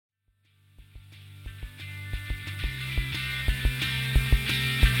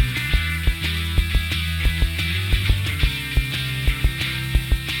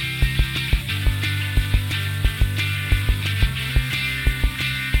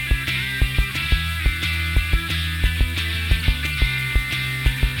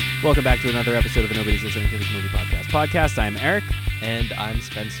Welcome back to another episode of the Nobody's Listening to This Movie Podcast. I'm Eric. And I'm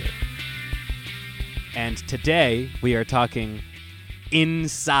Spencer. And today we are talking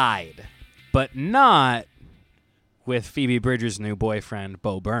Inside, but not with Phoebe Bridgers' new boyfriend,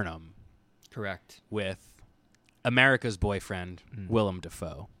 Bo Burnham. Correct. With America's boyfriend, Willem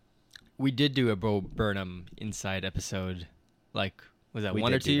Dafoe. We did do a Bo Burnham Inside episode, was that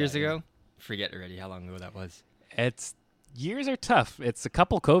 1 or 2 years ago? Forget already how long ago that was. Years are tough. It's a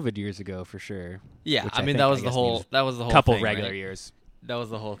couple COVID years ago for sure. Yeah, I mean that was the whole couple thing, regular right? years. That was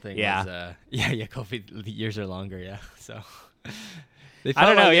the whole thing. Yeah. COVID years are longer. Yeah, so I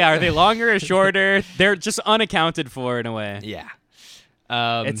don't know. Are they longer or shorter? They're just unaccounted for in a way. Yeah,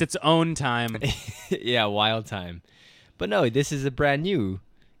 it's its own time. Yeah, wild time. But no, this is a brand new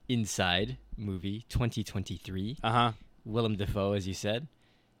Inside movie, 2023. Willem Dafoe, as you said,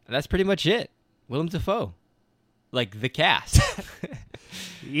 and that's pretty much it. Willem Dafoe. Like the cast.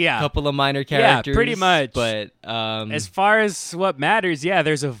 Yeah. Couple of minor characters. Yeah, pretty much. But as far as what matters,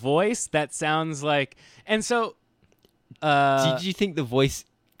 there's a voice that sounds like... And so... did you think the voice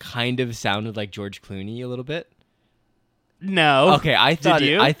kind of sounded like George Clooney a little bit? No. Okay, I thought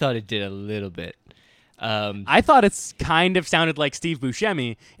it did a little bit. I thought it's kind of sounded like Steve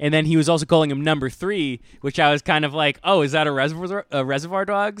Buscemi, and then he was also calling him Number 3, which I was kind of like, oh, is that a Reservoir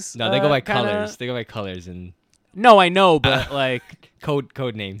Dogs? No, they go by colors. They go by colors and... No, I know, but like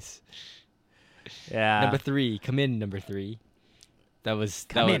code names. Yeah. Number 3, come in, Number 3.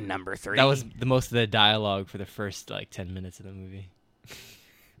 Number 3. That was the most of the dialogue for the first 10 minutes of the movie.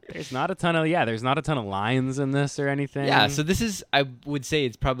 There's not a ton of lines in this or anything. Yeah, so this is, I would say,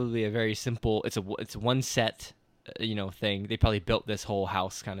 it's probably a very simple. It's one set, thing. They probably built this whole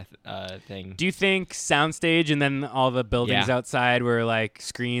house kind of thing. Do you think soundstage and then all the buildings outside were like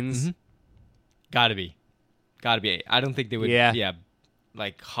screens? Mm-hmm. Gotta be. I don't think they would. Yeah.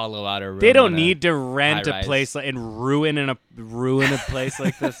 Hollow out a room. They don't need to rent a high-rise. place and ruin a place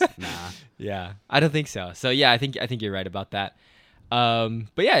like this. Nah. Yeah, I don't think so. So yeah, I think you're right about that.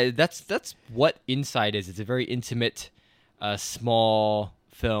 But yeah, that's what Inside is. It's a very intimate, small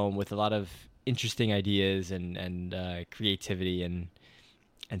film with a lot of interesting ideas and creativity and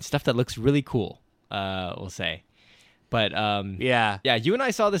stuff that looks really cool. We'll say. But yeah, you and I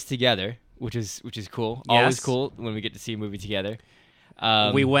saw this together. Which is cool. Yes. Always cool when we get to see a movie together.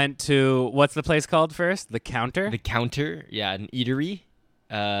 We went to, what's the place called first? The Counter? The Counter, yeah, an eatery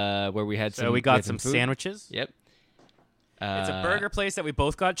where we had some. So we got some some food. sandwiches. Yep. It's a burger place that we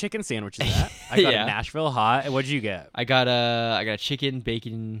both got chicken sandwiches at. I got a Nashville hot. What'd you get? I got a chicken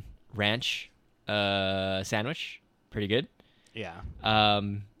bacon ranch sandwich. Pretty good. Yeah.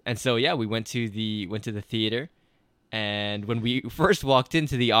 And so yeah, we went to the theater. And when we first walked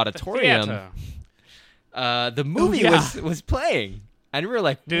into the auditorium, the movie was playing, and we were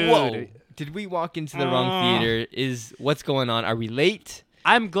like, Dude. "Whoa! Did we walk into the wrong theater? What's going on? Are we late?"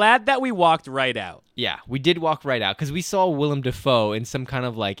 I'm glad that we walked right out. Yeah, we did walk right out because we saw Willem Dafoe in some kind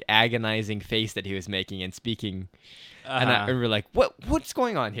of agonizing face that he was making and speaking, and we were like, "What's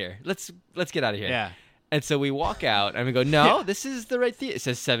going on here? Let's get out of here." Yeah. And so we walk out and we go, no, this is the right theater. It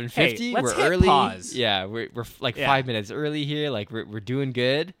says 7:50. Hey, let's we're hit early. pause. Yeah, we're 5 minutes early here. We're doing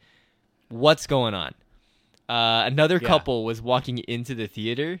good. What's going on? Another couple was walking into the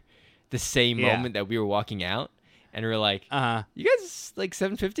theater the same moment that we were walking out, and we were like, you guys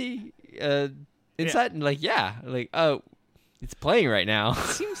 7:50 inside? And oh, it's playing right now.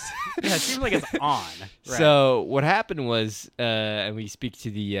 It seems like it's on. Right. So what happened was, and we speak to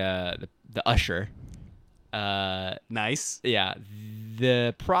the usher. Nice. Yeah.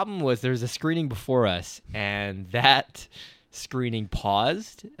 The problem was there was a screening before us, and that screening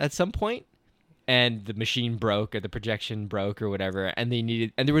paused at some point, and the machine broke or the projection broke or whatever, and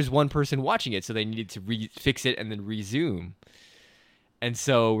there was one person watching it, so they needed to fix it and then resume. And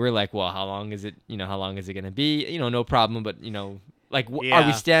so we're like, well, how long is it going to be? No problem, but are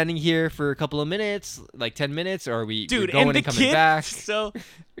we standing here for a couple of minutes, 10 minutes, or are we going and coming back? So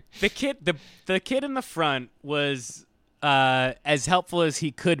the kid in the front was as helpful as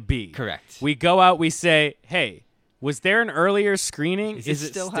he could be. Correct. We go out, we say, hey, was there an earlier screening? Is it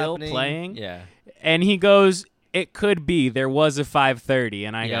still playing? Yeah. And he goes, it could be. There was a 5:30.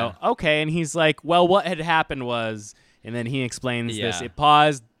 And I go, okay. And he's like, well, what had happened was, and then he explains this. It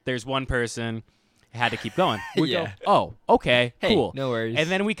paused. There's one person. Had to keep going. We go, oh, okay, hey, cool. No worries. And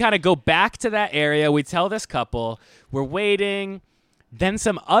then we kind of go back to that area. We tell this couple, we're waiting. Then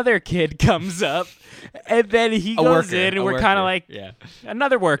some other kid comes up, and then he goes in, and we're kind of like,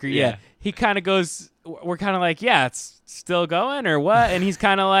 another worker, yeah. He kind of goes, we're kind of like, yeah, it's still going or what? And he's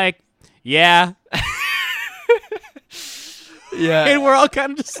kind of like, yeah. Yeah. And we're all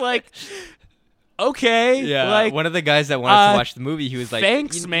kind of just like, okay. Yeah. Like, one of the guys that wanted to watch the movie, he was like,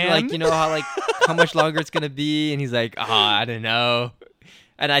 thanks, man. Like, how much longer it's going to be? And he's like, I don't know.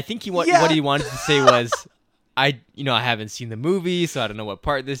 And I think what he wanted to say was, I haven't seen the movie, so I don't know what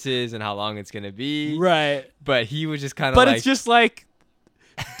part this is and how long it's going to be. Right. But he was just kind of But it's just like,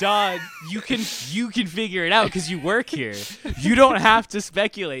 dog, you can figure it out because you work here. You don't have to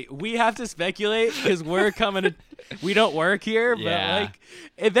speculate. We have to speculate because we don't work here. But like,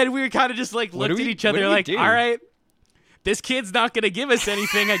 and then we were kind of just like looked at each other like, all right, this kid's not gonna give us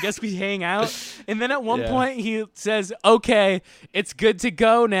anything. I guess we hang out. And then at one point he says, okay, it's good to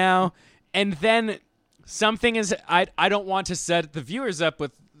go now. And then something is, I don't want to set the viewers up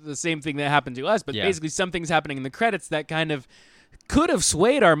with the same thing that happened to us, but basically something's happening in the credits that kind of could have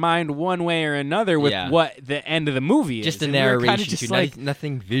swayed our mind one way or another with what the end of the movie is. Just a and narration, just like,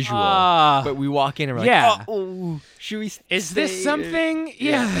 nothing visual. But we walk in and we're like, should we is this something?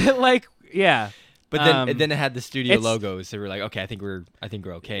 Yeah. Like, yeah. But then it had the studio logos, so we're like, okay, I think we're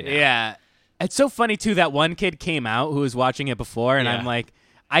okay now. Yeah. It's so funny too that one kid came out who was watching it before, and I'm like,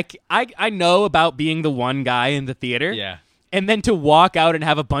 I know about being the one guy in the theater. Yeah. And then to walk out and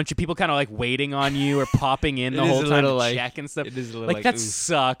have a bunch of people kind of like waiting on you or popping in the whole time to check and stuff. It is a little like that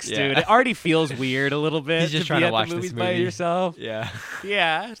sucks, dude. It already feels weird a little bit. He's just trying to watch the movies this movie by yourself. Yeah.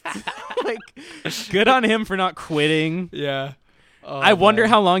 Yeah. Like, good on him for not quitting. Yeah. I wonder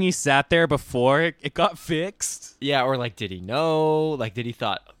how long he sat there before it got fixed. Yeah, or like, did he know? Like, did he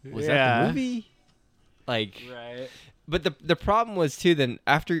thought, was that the movie? Like, right. But the problem was too, then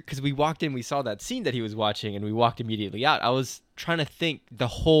after, because we walked in, we saw that scene that he was watching, and we walked immediately out. I was trying to think the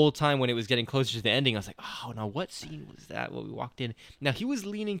whole time when it was getting closer to the ending. I was like, oh, now what scene was that when we walked in? Now, he was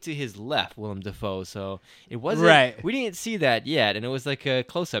leaning to his left, Willem Dafoe, so it wasn't, right. We didn't see that yet, and it was like a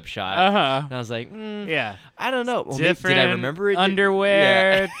close-up shot. And I was like, yeah, I don't know. Well, different did I remember it?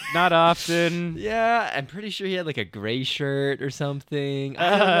 Underwear, not often. Yeah, I'm pretty sure he had like a gray shirt or something. I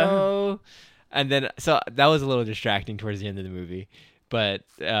don't know. And then, so that was a little distracting towards the end of the movie, but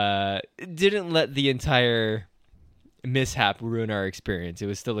it didn't let the entire mishap ruin our experience. It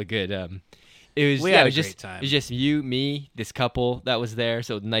was still a good. It was just time. It was just you, me, this couple that was there.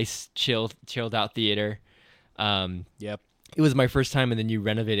 So nice, chilled out theater. Yep. It was my first time in the new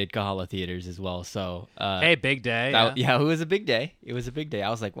renovated Kahala theaters as well. So hey, big day. Yeah, it was a big day. It was a big day. I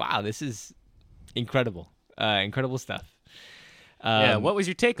was like, wow, this is incredible. Incredible stuff. Yeah. What was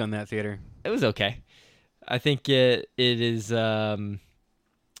your take on that theater? It was okay. I think it is. It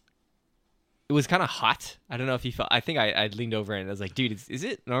was kind of hot. I don't know if you felt. I think I leaned over and I was like, "Dude, is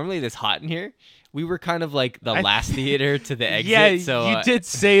it normally this hot in here?" We were kind of like the last theater to the exit. Yeah, so you did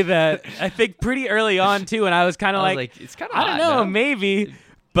say that. I think pretty early on too, and I was kind of like, "It's kind of I hot." don't know, no? maybe.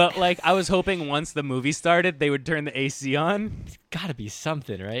 But like, I was hoping once the movie started, they would turn the AC on. It's got to be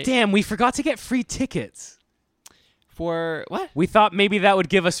something, right? Damn, we forgot to get free tickets. For what? We thought maybe that would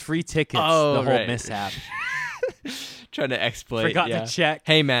give us free tickets. The whole mishap. Trying to exploit. Forgot to check.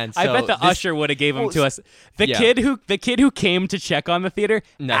 Hey man, I bet the usher would have gave them to us. The kid who came to check on the theater,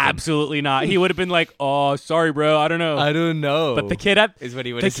 absolutely not. He would have been like, "Oh, sorry, bro, I don't know." I don't know. But the kid at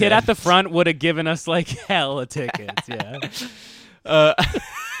the front would have given us like hella tickets. Yeah.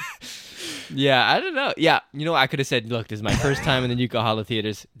 Yeah, I don't know. Yeah, I could have said, "Look, this is my first time in the new Kahala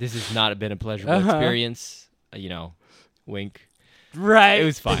theaters. This has not been a pleasurable experience." Wink. Right. It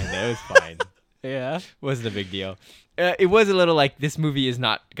was fine. Though. It was fine. Yeah. Wasn't a big deal. It was a little like this movie is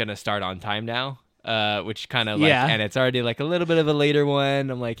not gonna start on time now, which kind of like, and it's already like a little bit of a later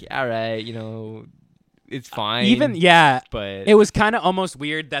one. I'm like, all right, it's fine. But it was kind of almost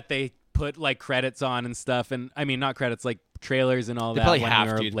weird that they put like credits on and stuff, and I mean not credits, like trailers and all they that. Probably when have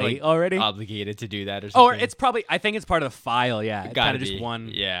we were to late like, already, obligated to do that or something. Or it's probably I think it's part of the file. Yeah, it's kind of just one.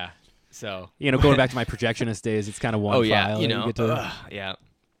 Yeah. So going back to my projectionist days, it's kind of one file. You get to, yeah.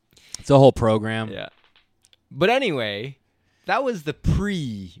 It's a whole program. Yeah. But anyway, that was the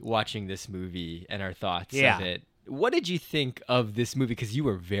pre-watching this movie and our thoughts of it. What did you think of this movie? Because you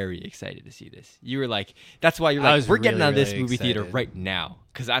were very excited to see this. You were like, that's why you're like, we're getting out of this movie theater right now.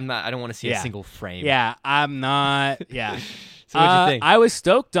 Because I don't want to see a single frame. Yeah, I'm not. Yeah. So what'd you think? I was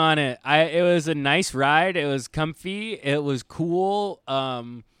stoked on it. It was a nice ride. It was comfy. It was cool.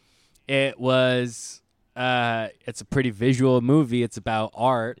 It was. It's a pretty visual movie. It's about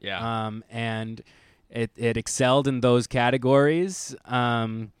art. Yeah. And it excelled in those categories.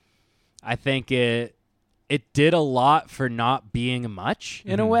 I think it did a lot for not being much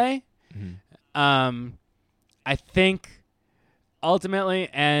in a way. Mm-hmm. I think ultimately,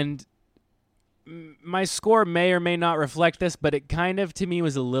 and my score may or may not reflect this, but it kind of to me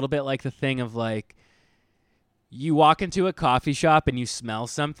was a little bit like the thing of like, you walk into a coffee shop and you smell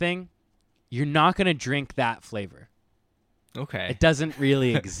something, you're not going to drink that flavor. Okay. It doesn't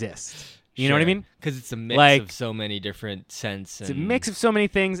really exist. You know what I mean? Because it's a mix of so many different scents. It's a mix of so many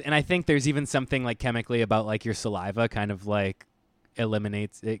things, and I think there's even something like chemically about like your saliva kind of like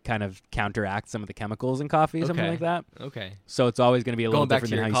eliminates, it kind of counteracts some of the chemicals in coffee, something like that. Okay. So it's always going to be a little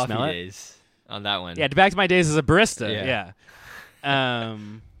different than how you smell it. Days on that one. Yeah, back to my days as a barista. Yeah.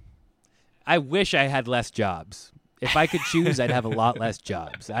 I wish I had less jobs. If I could choose, I'd have a lot less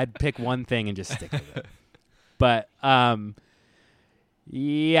jobs. I'd pick one thing and just stick with it. But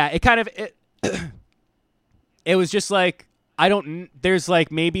yeah, it kind of it was just like there's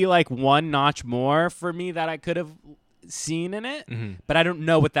like maybe like one notch more for me that I could have seen in it, but I don't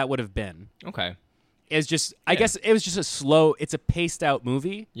know what that would have been. Okay. It's just I guess it was just it's a paced out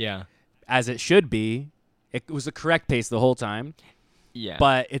movie. Yeah. As it should be. It was the correct pace the whole time. Yeah.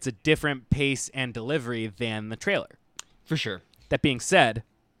 But it's a different pace and delivery than the trailer. For sure. That being said,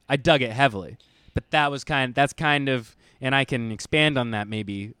 I dug it heavily. But that's kind of, and I can expand on that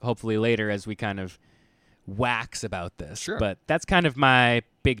maybe hopefully later as we kind of wax about this. Sure. But that's kind of my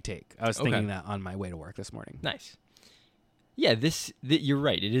big take. I was thinking that on my way to work this morning. Nice. Yeah, you're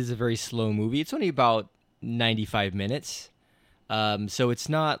right. It is a very slow movie. It's only about 95 minutes. So it's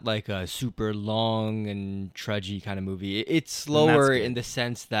not like a super long and trudgy kind of movie. It's slower in the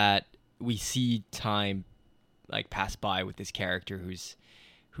sense that we see time like pass by with this character who's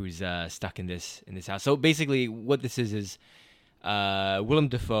stuck in this house. So basically, what this is Willem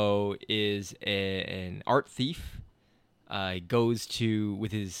Dafoe is an art thief. Goes to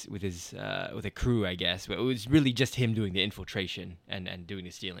with a crew, I guess. It was really just him doing the infiltration and doing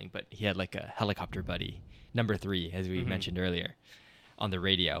the stealing, but he had like a helicopter buddy, number 3, as we mentioned earlier, on the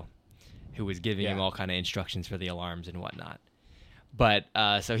radio, who was giving him all kind of instructions for the alarms and whatnot. But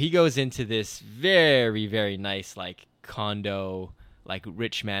so he goes into this very, very nice like condo, like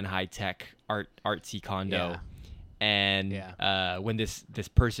rich man high tech artsy condo. And when this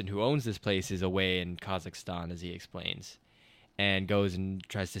person who owns this place is away in Kazakhstan, as he explains, and goes and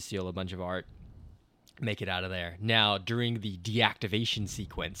tries to steal a bunch of art, make it out of there. Now, during the deactivation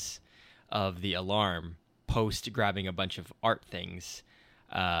sequence of the alarm, post grabbing a bunch of art things,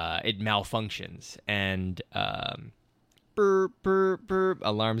 it malfunctions, and burp, burp, burp,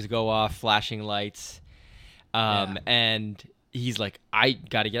 alarms go off, flashing lights, and he's like, I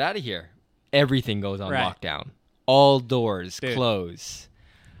got to get out of here. Everything goes on lockdown. All doors close.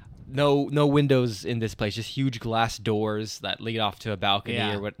 No windows in this place. Just huge glass doors that lead off to a balcony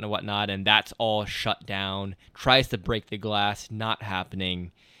or whatnot, and that's all shut down. Tries to break the glass, not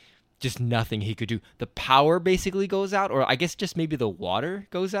happening. Just nothing he could do. The power basically goes out, or I guess just maybe the water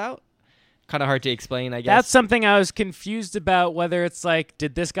goes out. Kind of hard to explain, I guess. That's something I was confused about, whether it's like,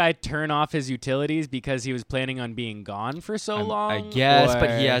 did this guy turn off his utilities because he was planning on being gone for so long? I guess,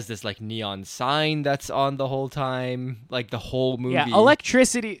 but he has this like neon sign that's on the whole time, like the whole movie. Yeah,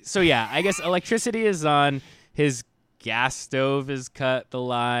 electricity. So yeah, I guess electricity is on. His gas stove is cut, the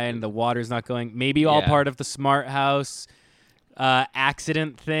line, the water's not going. Maybe all part of the smart house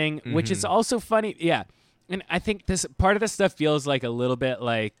accident thing, which is also funny. Yeah, and I think this part of this stuff feels like a little bit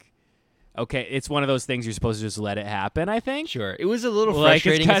like, okay, it's one of those things you're supposed to just let it happen, I think. Sure. It was a little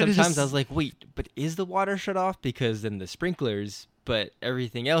frustrating sometimes. I was like, wait, but is the water shut off? Because then the sprinklers, but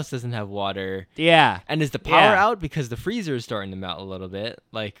everything else doesn't have water. Yeah. And is the power out because the freezer is starting to melt a little bit?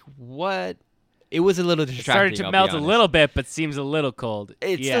 Like, what? It was a little distracting. It started to melt a little bit, but seems a little cold.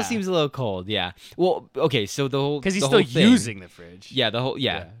 It still seems a little cold, yeah. Well, okay, so the whole... Because he's still using the fridge. Yeah, the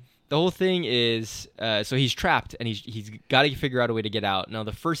whole thing is, so he's trapped, and he's got to figure out a way to get out. Now,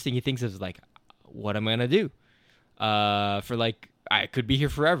 the first thing he thinks of is like, what am I going to do? For like, I could be here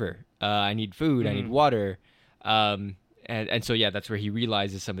forever. I need food. I need water. And so, yeah, that's where he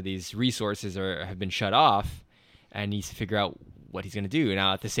realizes some of these resources have been shut off, and needs to figure out what he's going to do.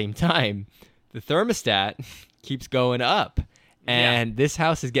 Now, at the same time, the thermostat keeps going up. And this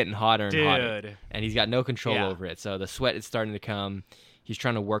house is getting hotter and hotter. And he's got no control over it. So the sweat is starting to come. He's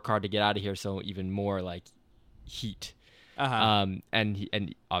trying to work hard to get out of here, so even more like heat. And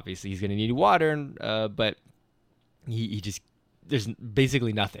obviously he's gonna need water, but he just, there's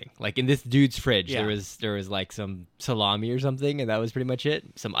basically nothing. Like in this dude's fridge, there was like some salami or something, and that was pretty much it.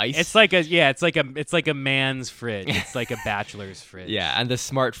 Some ice. It's like a man's fridge. It's like a bachelor's fridge. Yeah, and the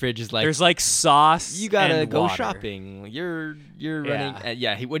smart fridge is like, there's like sauce. You gotta go water. Shopping. You're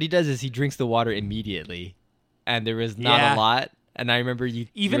running. What he does is he drinks the water immediately, and there is not a lot. And I remember you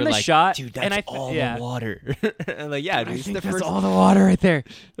even were the like, shot, dude, that's all the water. I'm like, yeah, dude, that's all the water right there.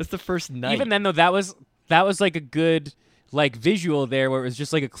 That's the first night. Even then, though, that was like a good, like visual there where it was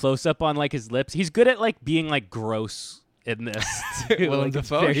just like a close up on like his lips. He's good at like being like gross in this. Willem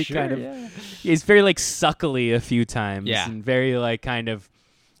Dafoe, very sure, kind of, yeah. He's very like suckly a few times. Yeah. And very like kind of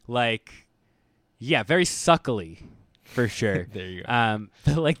like, yeah, very suckly. For sure. There you go.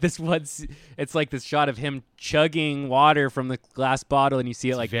 But like this one's, it's like this shot of him chugging water from the glass bottle, and you see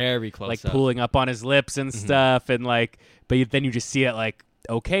it like very close, like up. pooling up on his lips and stuff, and like, then you just see it like,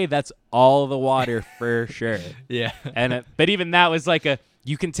 okay, that's all the water for sure. Yeah. And but even that was like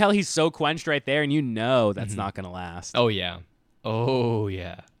you can tell he's so quenched right there, and you know that's not gonna last. Oh yeah.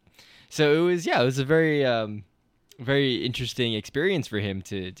 So it was a very very interesting experience for him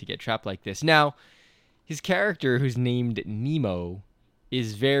to get trapped like this. Now, his character, who's named Nemo,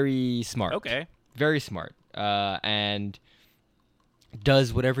 is very smart. Okay. Very smart. And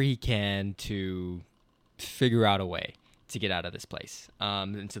does whatever he can to figure out a way to get out of this place.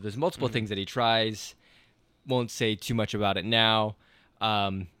 And so there's multiple things that he tries. Won't say too much about it now.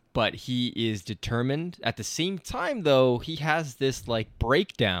 But he is determined. At the same time, though, he has this like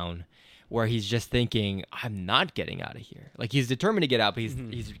breakdown where he's just thinking, I'm not getting out of here. Like, he's determined to get out, but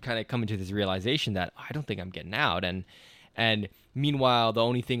he's kind of coming to this realization that I don't think I'm getting out. And meanwhile, the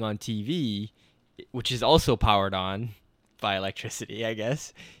only thing on TV, which is also powered on by electricity, I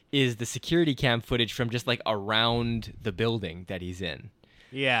guess, is the security cam footage from just like around the building that he's in.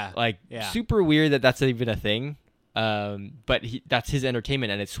 Yeah. Like, super weird that that's even a thing. But that's his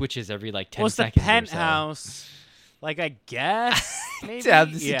entertainment, and it switches every like 10 seconds. It's the penthouse. Like, I guess maybe to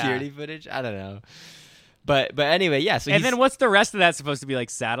have the security footage. I don't know. But anyway, yeah. So and then what's the rest of that supposed to be, like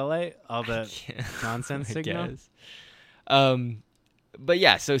satellite? All the nonsense signal. But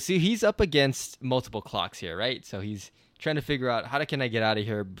yeah, so see, he's up against multiple clocks here, right? So he's trying to figure out can I get out of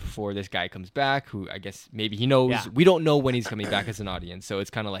here before this guy comes back, who I guess maybe he knows. Yeah. We don't know when he's coming back as an audience, so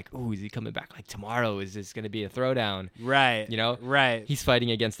it's kind of like, oh, is he coming back like tomorrow? Is this going to be a throwdown? Right. You know? Right. He's fighting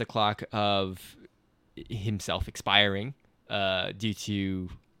against the clock of himself expiring due to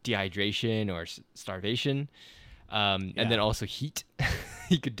dehydration or starvation, and then also heat.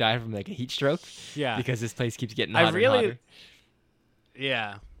 He could die from like a heat stroke. Yeah. Because this place keeps getting hotter and hotter.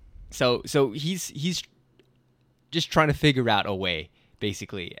 Yeah. So he's just trying to figure out a way,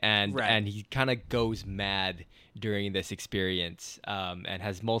 basically, and he kind of goes mad during this experience, and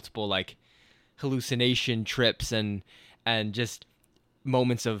has multiple like hallucination trips and just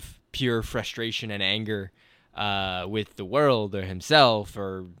moments of pure frustration and anger with the world or himself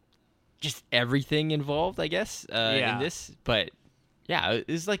or just everything involved, I guess, in this. But yeah,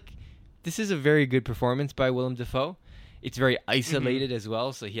 it's like, this is a very good performance by Willem Dafoe. It's very isolated as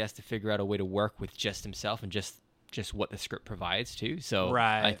well, so he has to figure out a way to work with just himself and just what the script provides too. So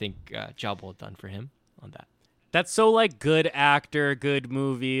I think job well done for him on that. That's so like good actor, good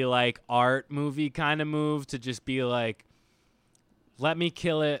movie, like art movie kind of move to just be like, let me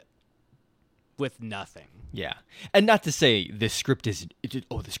kill it with nothing. Yeah. And not to say the script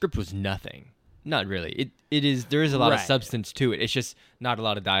the script was nothing. Not really. It is. There is a lot of substance to it. It's just not a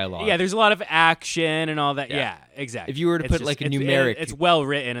lot of dialogue. Yeah, there's a lot of action and all that. Yeah, exactly. If you were to put like a numeric, it's well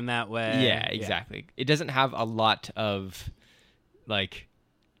written in that way. Yeah, exactly. It doesn't have a lot of like,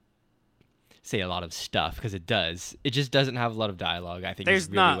 say a lot of stuff, because it does. It just doesn't have a lot of dialogue. I think is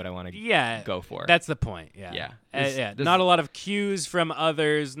really what I want to go for. That's the point. Yeah. Not a lot of cues from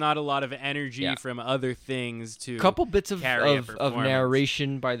others. Not a lot of energy from other things to. Couple bits of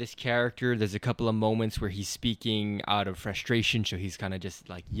narration by this character. There's a couple of moments where he's speaking out of frustration, so he's kind of just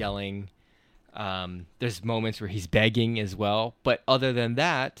like yelling. There's moments where he's begging as well, but other than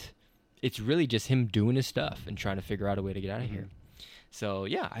that, it's really just him doing his stuff and trying to figure out a way to get out of here. So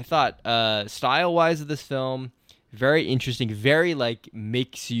yeah, I thought style-wise of this film, very interesting, very like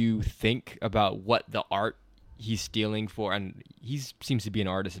makes you think about what the art he's stealing for, and he seems to be an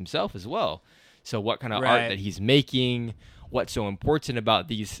artist himself as well. So what kind of art that he's making, what's so important about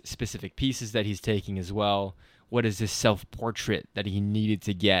these specific pieces that he's taking as well. What is this self-portrait that he needed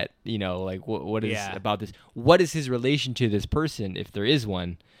to get? You know, like what is about this? What is his relation to this person, if there is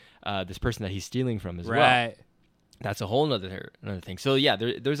one, this person that he's stealing from as well? That's a whole another thing. So yeah,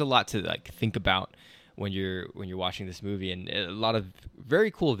 there's a lot to like think about when you're watching this movie, and a lot of very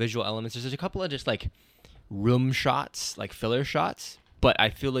cool visual elements. There's a couple of just like room shots, like filler shots, but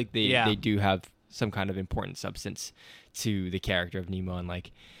I feel like they do have some kind of important substance to the character of Nemo, and like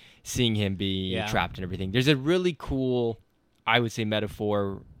seeing him be trapped and everything. There's a really cool, I would say,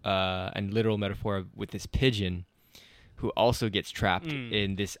 metaphor and literal metaphor with this pigeon, who also gets trapped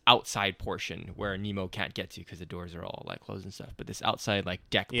in this outside portion where Nemo can't get to because the doors are all like closed and stuff. But this outside like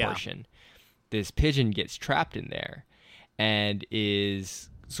deck portion, this pigeon gets trapped in there and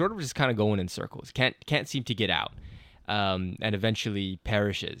is sort of just kind of going in circles. Can't seem to get out. and eventually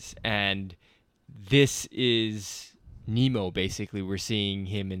perishes. And this is Nemo. Basically, we're seeing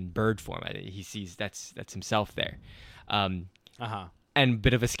him in bird form. He sees that's himself there. And a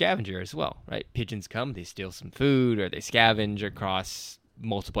bit of a scavenger as well, right? Pigeons come, they steal some food, or they scavenge across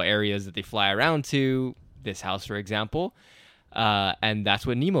multiple areas that they fly around to. This house, for example. And that's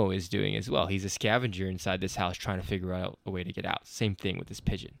what Nemo is doing as well. He's a scavenger inside this house trying to figure out a way to get out. Same thing with this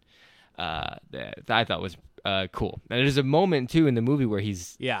pigeon. That I thought was cool. And there's a moment, too, in the movie where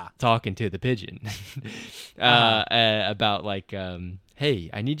he's talking to the pigeon about, like, hey,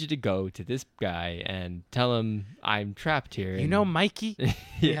 I need you to go to this guy and tell him I'm trapped here. You know Mikey?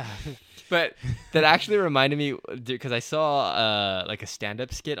 Yeah. But that actually reminded me, because I saw like a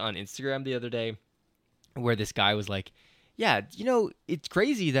stand-up skit on Instagram the other day where this guy was like, yeah, it's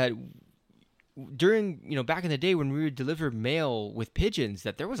crazy that during, back in the day when we would deliver mail with pigeons,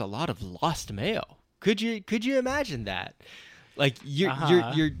 that there was a lot of lost mail. Could you imagine that? Like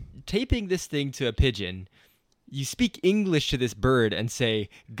you're taping this thing to a pigeon. You speak English to this bird and say,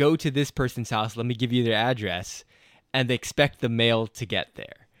 go to this person's house. Let me give you their address. And they expect the mail to get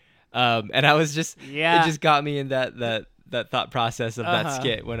there. And I was just, it just got me in that thought process of that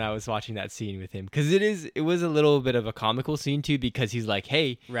skit when I was watching that scene with him. Because it was a little bit of a comical scene too, because he's like,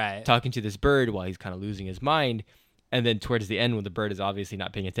 hey, talking to this bird while he's kind of losing his mind. And then towards the end, when the bird is obviously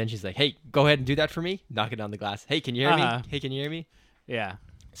not paying attention, he's like, hey, go ahead and do that for me. Knock it on the glass. Hey, can you hear me? Hey, can you hear me? Yeah.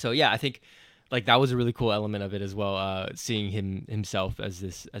 So yeah, I think like that was a really cool element of it as well. Seeing himself as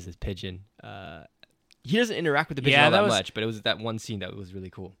this pigeon. He doesn't interact with the pigeon all that much, but it was that one scene that was really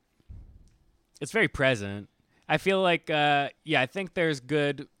cool. It's very present. I feel like, I think there's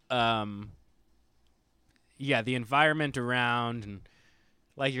good, the environment around, and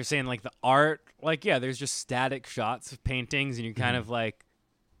like you're saying, like the art, like, yeah, there's just static shots of paintings, and you're kind of like,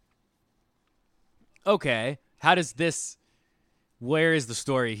 okay, where is the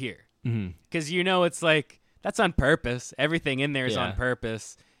story here? Because, it's like, that's on purpose. Everything in there is on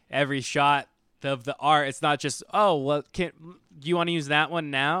purpose. Every shot of the art, it's not just, do you want to use that one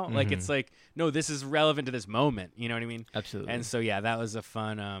now? Like, it's like, no, this is relevant to this moment. You know what I mean? Absolutely. And so, that was a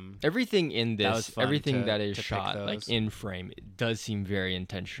fun. Everything in this, everything that is shot like in frame, it does seem very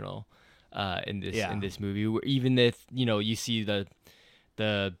intentional in this movie. Even if you see the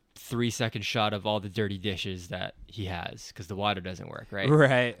 3-second shot of all the dirty dishes that he has because the water doesn't work,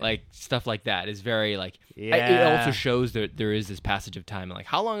 right? Like stuff like that is very like. It also shows that there is this passage of time. Like,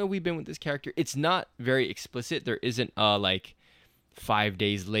 how long have we been with this character? It's not very explicit. There isn't like 5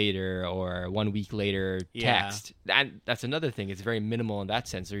 days later or 1 week later text. And that's another thing. It's very minimal in that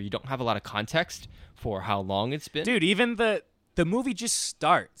sense, or you don't have a lot of context for how long it's been. Dude, even the movie just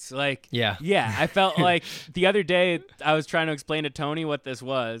starts. Like, yeah, I felt like the other day I was trying to explain to Tony what this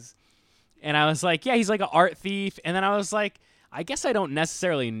was, and I was like, yeah, he's like an art thief. And then I was like, I guess I don't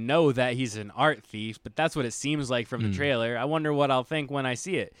necessarily know that he's an art thief, but that's what it seems like from the trailer. I wonder what I'll think when I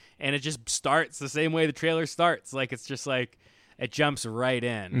see it. And it just starts the same way the trailer starts. Like, it's just like, it jumps right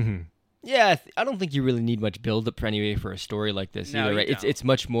in. Yeah, I don't think you really need much build-up anyway for a story like this either, right? It's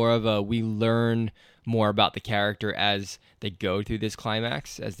much more of a, we learn more about the character as they go through this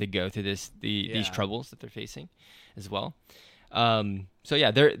climax, as they go through these troubles that they're facing as well. So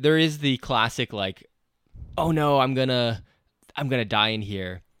yeah, there is the classic like, oh no, I'm gonna die in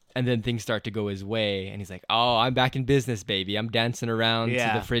here, and then things start to go his way, and he's like, oh, I'm back in business, baby. I'm dancing around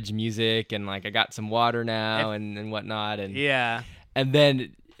to the fridge music, and like I got some water now and whatnot, and and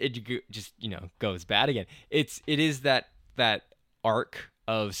then it just goes bad again. It is that arc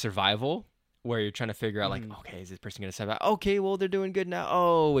of survival where you're trying to figure out like, okay, is this person gonna survive? Okay, well, they're doing good now.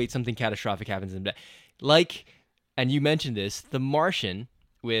 Oh wait, something catastrophic happens in like, and you mentioned this, The Martian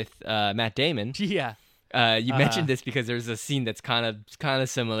with Matt Damon. Yeah. You mentioned this because there's a scene that's kind of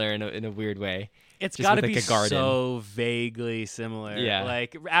similar in a weird way. It's got to be so vaguely similar. Yeah.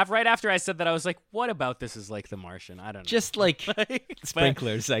 Like right after I said that, I was like, what about this is like The Martian? I don't know. Just like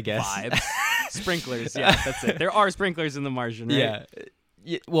sprinklers, I guess. Vibes. Sprinklers. Yeah, that's it. There are sprinklers in The Martian, right?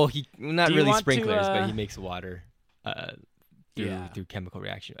 Yeah. Well, not really sprinklers, but he makes water through chemical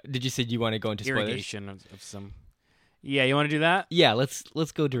reaction. Did you say you want to go into spoilers? Irrigation of some. Yeah, you want to do that? Yeah, let's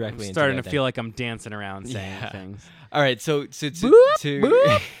go directly into that. I'm starting to feel like I'm dancing around saying things. All right, so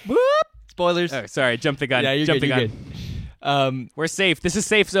boop, boop. Spoilers. Oh, sorry, jump the gun. Yeah, you're good. We're safe. This is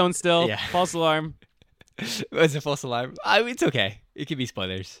safe zone still. Yeah. False alarm. Was it false alarm? I mean, it's okay. It could be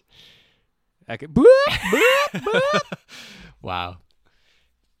spoilers. Okay. Boop, boop, boop. Wow.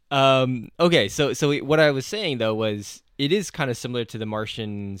 Okay, so what I was saying though was it is kind of similar to The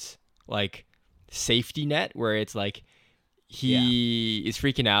Martian's like safety net, where it's like he is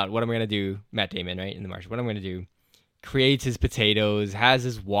freaking out. What am I gonna do? Matt Damon, right, in The Martian. What am I gonna do? creates his potatoes, has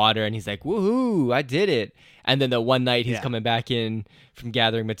his water, and he's like, woohoo, I did it. And then the one night he's coming back in from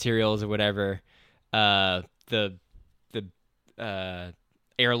gathering materials or whatever, the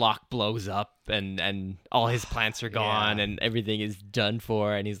airlock blows up and all his plants are gone and everything is done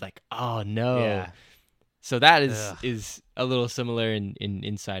for, and he's like, oh no. Yeah. So that is a little similar in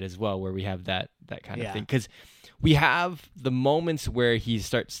Inside as well, where we have that kind of thing. Because we have the moments where he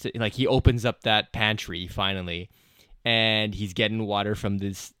starts to, like, he opens up that pantry finally, and he's getting water from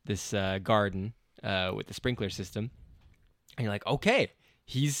this garden with the sprinkler system. And you're like, okay,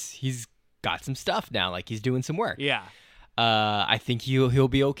 he's got some stuff now. Like, he's doing some work. Yeah. I think he'll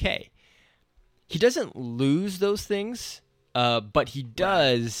be okay. He doesn't lose those things, but he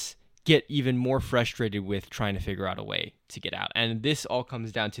does get even more frustrated with trying to figure out a way to get out. And this all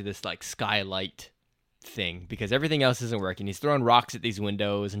comes down to this like skylight thing, because everything else isn't working. He's throwing rocks at these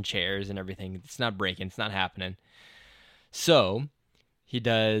windows and chairs and everything. It's not breaking. It's not happening. So he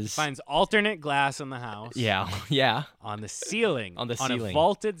finds alternate glass in the house. Yeah. On the ceiling. On a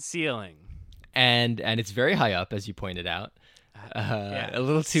vaulted ceiling. And it's very high up, as you pointed out. A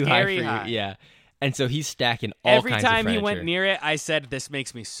little too high for you. High. Yeah. And so he's stacking all kinds of furniture. Every time he went near it, I said, this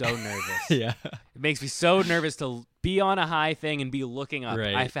makes me so nervous. Yeah. It makes me so nervous to be on a high thing and be looking up.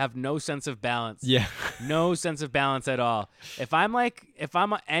 Right. I have no sense of balance. Yeah. No sense of balance at all. If I'm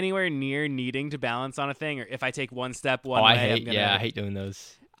anywhere near needing to balance on a thing, or if I take one step one way, I hate doing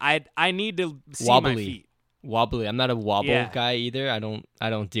those. I need to see Wobbly. my feet. Wobbly. I'm not a wobble guy either. I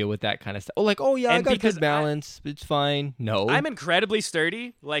don't deal with that kind of stuff. I got good balance. It's fine. No. I'm incredibly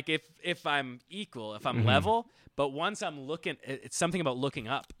sturdy. Like if I'm equal, if I'm level, but once I'm looking, it's something about looking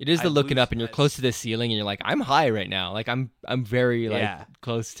up. It is the looking up, and you're close to the ceiling, and you're like, I'm high right now. Like I'm very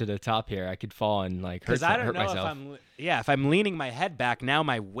close to the top here. I could fall and like hurt myself. If I'm leaning my head back, now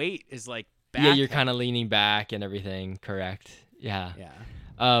my weight is like back. Yeah, you're kind of leaning back and everything. Correct. Yeah. Yeah.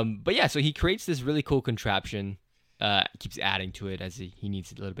 But yeah, so he creates this really cool contraption, keeps adding to it as he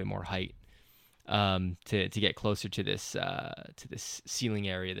needs a little bit more height, to get closer to this ceiling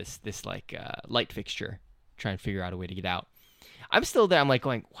area, this like light fixture, try and figure out a way to get out. I'm still there. I'm like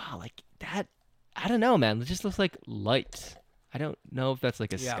going, wow, like that. I don't know, man. It just looks like light. I don't know if that's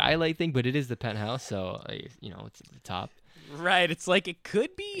like a skylight thing, but it is the penthouse, so it's at the top. Right. It's like it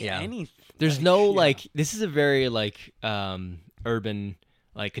could be anything. There's no this is a very like urban,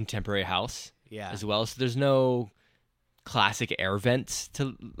 like contemporary house as well, so there's no classic air vents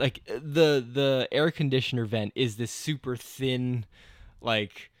to like the air conditioner vent is this super thin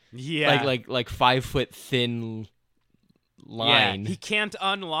like 5 foot thin line. He can't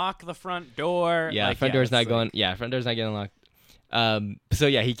unlock the front door. Front door's not getting unlocked. So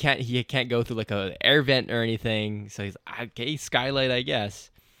yeah, he can't go through like a air vent or anything, so he's okay, skylight I guess.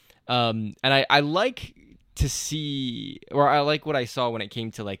 And I like to see, or I like what I saw when it came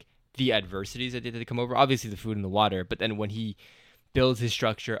to like the adversities that did come over. Obviously the food and the water, but then when he builds his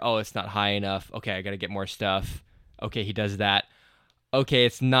structure, it's not high enough. Okay, I got to get more stuff. Okay, he does that. Okay,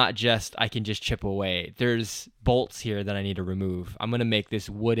 it's not just I can just chip away. There's bolts here that I need to remove. I'm gonna make this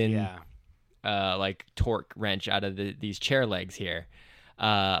wooden like torque wrench out of these chair legs here.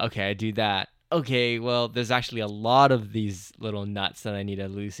 Okay, I do that. Okay, well, there's actually a lot of these little nuts that I need to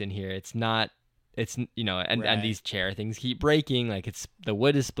loosen here. And these chair things keep breaking, like the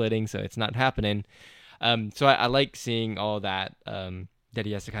wood is splitting, so it's not happening. So I like seeing all that that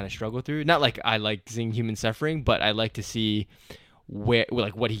he has to kind of struggle through. Not like I like seeing human suffering, but I like to see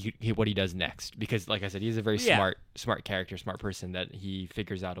what he does next, because like I said, he's a very smart character, smart person that he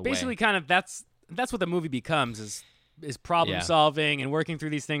figures out a way. Basically, kind of that's what the movie becomes is problem solving and working through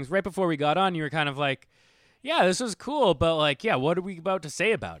these things. Right before we got on, you were kind of like, yeah, this was cool, but like, yeah, what are we about to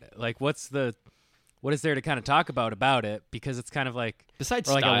say about it? Like, what is there to kind of talk about it? Because it's kind of like, besides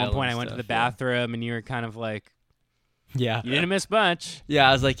like style at one point I went stuff, to the bathroom and you were kind of like, yeah, you didn't miss much. Yeah,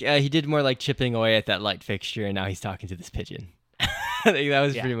 I was like, he did more like chipping away at that light fixture, and now he's talking to this pigeon. I think that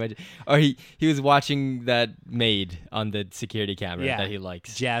was pretty much, or he was watching that maid on the security camera that he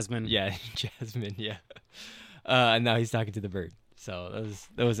likes. Jasmine. Yeah, Jasmine, yeah. And now he's talking to the bird. So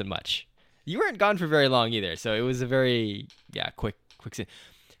that wasn't much. You weren't gone for very long either, so it was a very quick scene.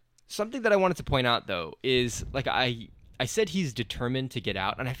 Something that I wanted to point out though is like I said he's determined to get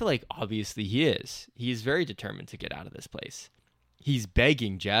out, and I feel like obviously he is. He is very determined to get out of this place. He's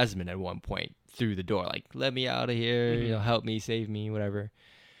begging Jasmine at one point through the door, like, let me out of here, help me, save me, whatever.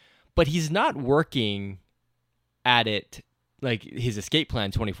 But he's not working at it, like his escape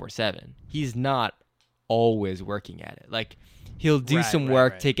plan 24/7. He's not always working at it. Like, he'll do some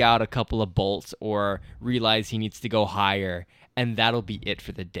work, take out a couple of bolts, or realize he needs to go higher, and that'll be it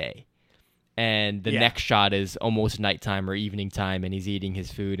for the day. And the next shot is almost nighttime or evening time, and he's eating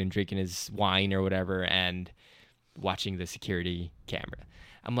his food and drinking his wine or whatever and watching the security camera.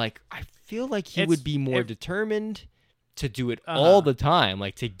 I'm like, I feel like he would be more determined to do it all the time,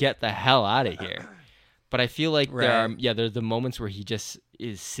 like to get the hell out of here. But I feel like there's the moments where he just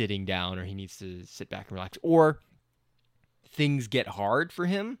is sitting down, or he needs to sit back and relax, or things get hard for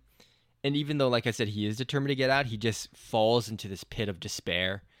him. And even though, like I said, he is determined to get out, he just falls into this pit of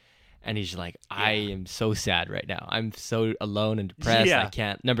despair. And he's like, I am so sad right now. I'm so alone and depressed. I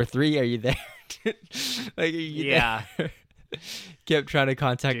can't. Number 3, are you there? Like, are you there? Kept trying to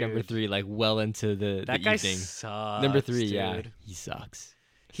contact number 3, like well into the that guy evening. Sucks, number 3, dude. he sucks.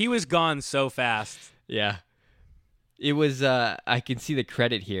 He was gone so fast. Yeah. It was, I can see the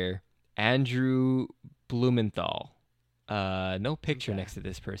credit here. Andrew Blumenthal. No picture next to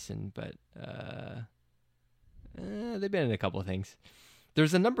this person, but they've been in a couple of things.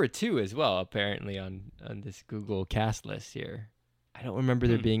 There's a number 2 as well, apparently, on this Google cast list here. I don't remember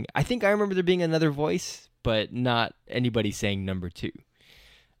there being... I think I remember there being another voice, but not anybody saying number 2.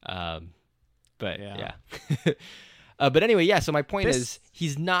 But, yeah. But anyway, so my point is,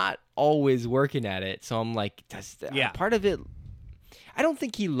 he's not always working at it. So I'm like, part of it... I don't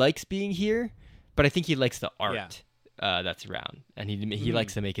think he likes being here, but I think he likes the art. That's around, and he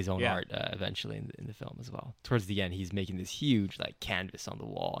likes to make his own art eventually in the film as well. Towards the end, he's making this huge like canvas on the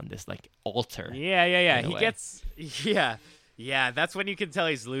wall and this like altar. He gets that's when you can tell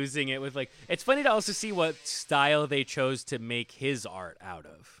he's losing it with like. It's funny to also see what style they chose to make his art out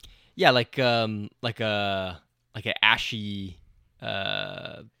of. Yeah, like a ashy.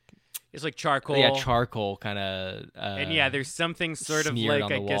 It's like charcoal. Yeah, charcoal kind of. And there's something sort of like,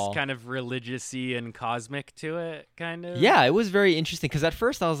 I guess, kind of religious-y and cosmic to it, kind of. Yeah, it was very interesting because at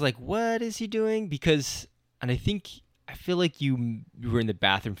first I was like, what is he doing? And I feel like you were in the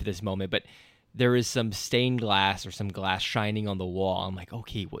bathroom for this moment, but there is some stained glass or some glass shining on the wall. I'm like,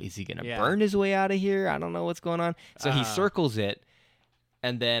 okay, what is he going to burn his way out of here? I don't know what's going on. So he circles it.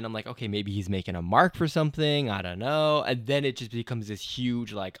 And then I'm like, okay, maybe he's making a mark for something. I don't know. And then it just becomes this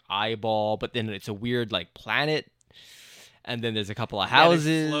huge like eyeball, but then it's a weird like planet. And then there's a couple of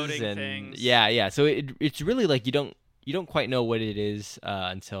houses floating and things. Yeah. So it's really like you don't quite know what it is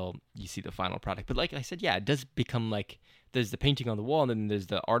until you see the final product. But like I said, it does become like there's the painting on the wall, and then there's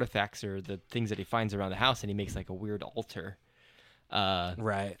the artifacts or the things that he finds around the house, and he makes like a weird altar.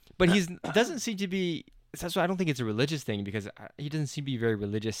 Right. But he doesn't seem to be. That's why I don't think it's a religious thing, because he doesn't seem to be very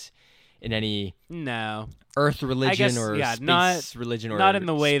religious in any earth religion or space religion, or not in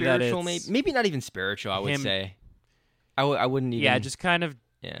the way that it's maybe not even spiritual. I would say I wouldn't even just kind of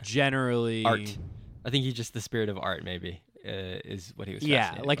generally art. I think he's just the spirit of art. Maybe is what he was.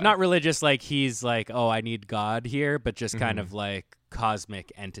 Fascinated like by. Not religious. Like he's like, oh, I need God here, but just kind of like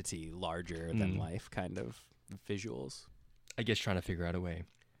cosmic entity, larger than life, kind of visuals. I guess trying to figure out a way.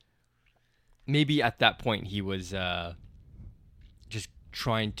 Maybe at that point he was just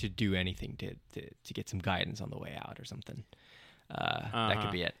trying to do anything to get some guidance on the way out or something. That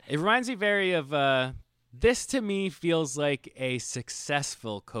could be it. It reminds me very of this. To me, feels like a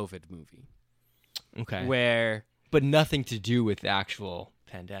successful COVID movie. Okay. But nothing to do with the actual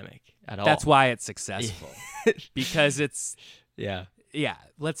pandemic at all. That's why it's successful. Because it's yeah.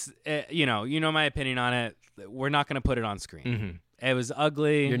 Let's you know my opinion on it. We're not going to put it on screen. Mm-hmm. It was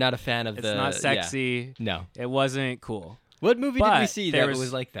ugly. You're not a fan of it's not sexy. Yeah. No. It wasn't cool. What movie did we see that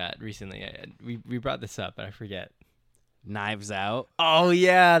was like that recently? We brought this up, but I forget. Knives Out. Oh,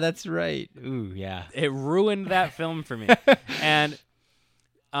 yeah, that's right. Ooh, yeah. It ruined that film for me. And,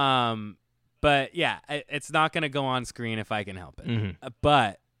 but yeah, it's not going to go on screen if I can help it. Mm-hmm.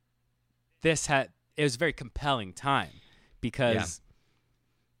 But it was a very compelling time because...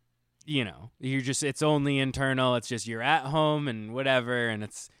 it's only internal. It's just you're at home and whatever. And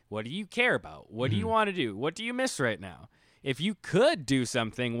it's, what do you care about? What do you want to do? What do you miss right now? If you could do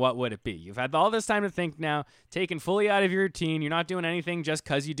something, what would it be? You've had all this time to think now, taken fully out of your routine. You're not doing anything just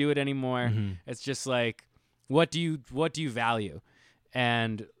because you do it anymore. Mm-hmm. It's just like, what do you value?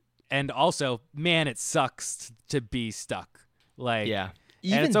 And also, man, it sucks to be stuck. Like, yeah.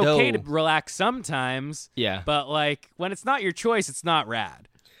 And it's okay to relax sometimes. Yeah. But like, when it's not your choice, it's not rad.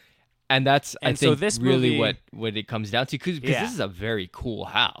 And that's, I think, this really movie, what it comes down to. Because this is a very cool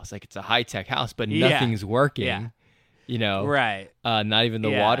house. Like, it's a high-tech house, but nothing's working. Yeah. Right. Not even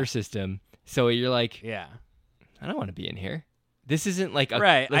the water system. So you're like, I don't want to be in here. This isn't like a...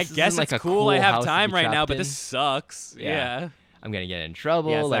 Right. I guess it's cool. I have time right now, but this sucks. Yeah. I'm going to get in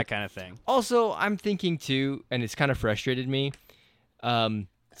trouble. Yeah, it's that kind of thing. Also, I'm thinking, too, and it's kind of frustrated me. So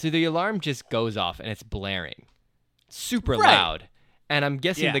the alarm just goes off, and it's blaring. Super loud. And I'm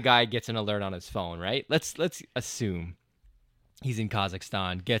guessing the guy gets an alert on his phone, right? Let's assume he's in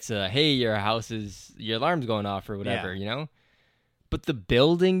Kazakhstan, gets a, hey, your alarm's going off or whatever, you know? But the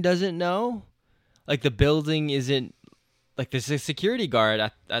building doesn't know? Like, the building isn't, like, there's a security guard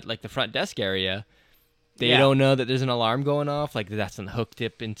at like, the front desk area. They don't know that there's an alarm going off. Like, that's hooked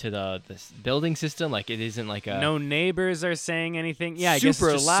up into the building system. Like, it isn't like a... No neighbors are saying anything. Yeah, I super guess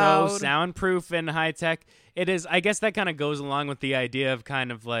it's just loud. so soundproof and high-tech. It is. I guess that kind of goes along with the idea of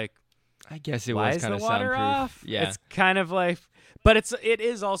kind of like... I guess it was kind of soundproof. Why is the water off? Yeah. It's kind of like... But it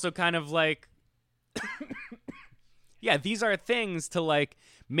is also kind of like... yeah, these are things to, like,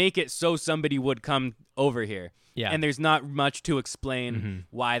 make it so somebody would come over here. Yeah. And there's not much to explain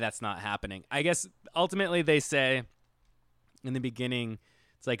why that's not happening. I guess ultimately they say in the beginning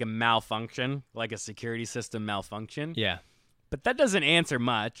it's like a malfunction, like a security system malfunction. Yeah. But that doesn't answer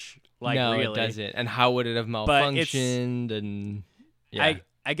much. Like, no, really. it doesn't. And how would it have malfunctioned? And yeah.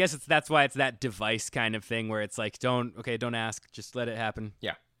 I guess that's why it's that device kind of thing where it's like, don't ask, just let it happen.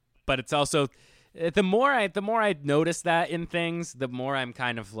 Yeah. But it's also the more I notice that in things, the more I'm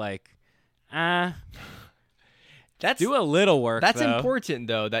kind of like, do a little work. That's though. important,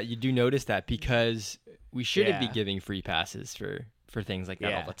 though, that you do notice that, because we shouldn't be giving free passes for things like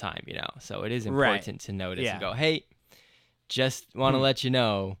that all the time, you know? So it is important to notice and go, hey, just want to let you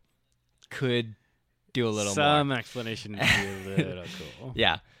know, could do a little more. Some explanation would be a little cool.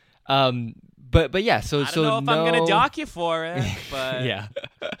 Yeah. But yeah, so I don't know if I'm going to dock you for it, but yeah.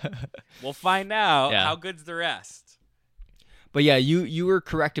 we'll find out. How good's the rest? But yeah, you were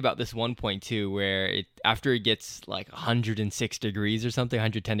correct about this one point too, where after it gets like 106 degrees or something,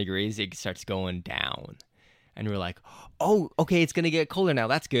 110 degrees, it starts going down. And we're like, oh, okay, it's going to get colder now.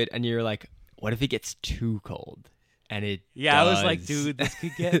 That's good. And you're like, what if it gets too cold? And it does. I was like, dude, this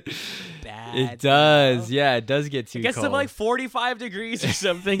could get bad. It does. Now. Yeah, it does get too cold. It gets to like 45 degrees or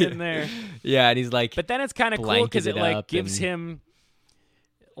something in there. Yeah, and he's like, but then it's kind of cool because it like gives him,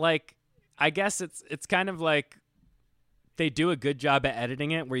 like, I guess it's kind of like they do a good job at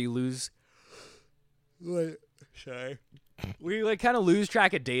editing it where you lose. Sorry. We like kind of lose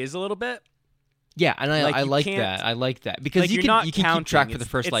track of days a little bit. Yeah, and I like that. I like that because like, you can keep track for the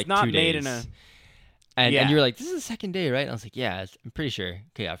first like 2 days. And you're like, this is the second day, right? And I was like, yeah, I'm pretty sure.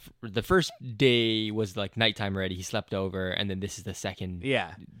 Okay, yeah, the first day was like nighttime already. He slept over, and then this is the second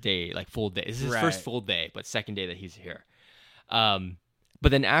day, like full day. This is his first full day, but second day that he's here. But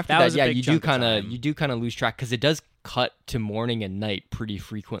then after that, you do kind of lose track because it does cut to morning and night pretty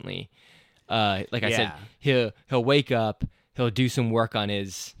frequently. Like I said, he'll wake up, he'll do some work on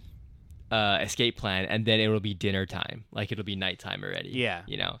his escape plan, and then it'll be dinner time. Like it'll be nighttime already. Yeah,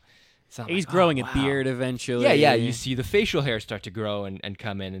 you know. So he's growing a beard eventually. Yeah. You see the facial hair start to grow and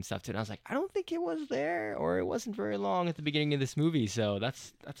come in and stuff too. And I was like, I don't think it was there, or it wasn't very long at the beginning of this movie. So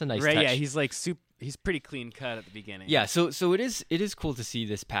that's a nice touch. Yeah, he's like he's pretty clean cut at the beginning. Yeah, so it is cool to see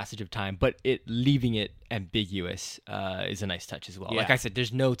this passage of time, but leaving it ambiguous is a nice touch as well. Yeah. Like I said,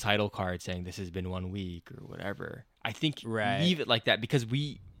 there's no title card saying this has been 1 week or whatever. I think leave it like that because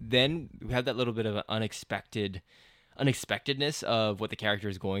we have that little bit of an unexpectedness of what the character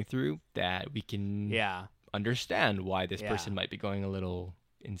is going through that we can understand why this person might be going a little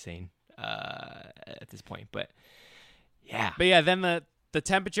insane at this point. But then the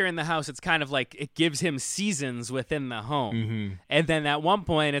temperature in the house, it's kind of like it gives him seasons within the home. And then at one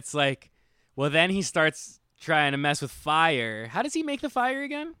point it's like, well, then he starts trying to mess with fire. How does he make the fire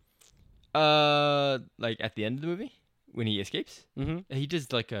again? Like at the end of the movie when he escapes, he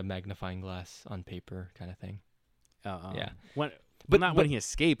does like a magnifying glass on paper kind of thing. Yeah. Not when he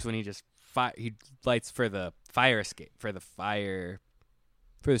escapes. When he just he lights for the fire escape for the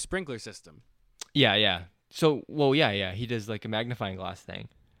sprinkler system. Yeah. So he does like a magnifying glass thing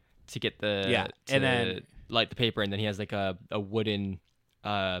to get and then light the paper, and then he has like a wooden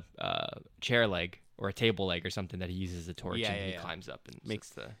chair leg or a table leg or something that he uses as a torch, and he climbs up and makes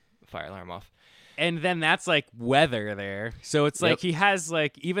the fire alarm off. And then that's like weather there, so it's like he has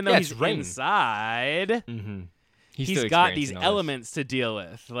like even though he's inside. He's got these elements to deal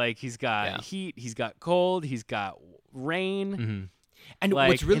with. Like he's got heat, he's got cold, he's got rain. And like,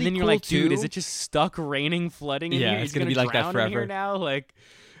 what's really and then you're cool like, dude, is it just stuck raining, flooding in here? It's gonna be like that forever. In here now, like,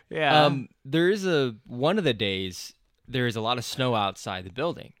 there is one of the days there is a lot of snow outside the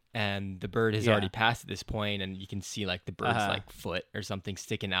building, and the bird has already passed at this point, and you can see like the bird's like foot or something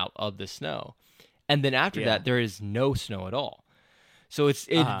sticking out of the snow. And then after that, there is no snow at all. So it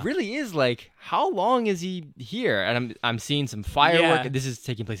really is like, how long is he here? And I'm seeing some fireworks. This is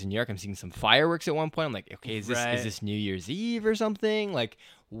taking place in New York. I'm seeing some fireworks at one point. I'm like, okay, is this New Year's Eve or something? Like,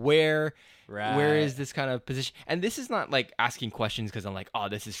 where is this kind of position? And this is not like asking questions because I'm like, oh,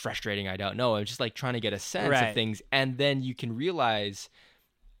 this is frustrating, I don't know. I'm just like trying to get a sense of things, and then you can realize,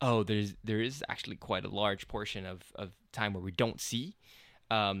 oh, there is actually quite a large portion of time where we don't see,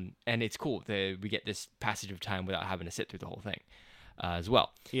 and it's cool that we get this passage of time without having to sit through the whole thing. As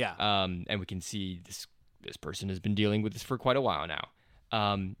well. Yeah. And we can see this person has been dealing with this for quite a while now.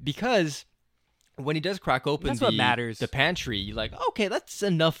 Because when he does crack open the pantry, you're like, okay, that's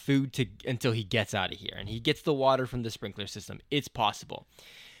enough food until he gets out of here. And he gets the water from the sprinkler system. It's possible.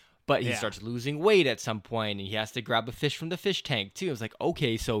 But he starts losing weight at some point, and he has to grab a fish from the fish tank, too. I was like,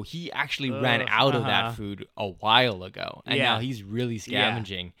 okay, so he actually ran out of that food a while ago. And now he's really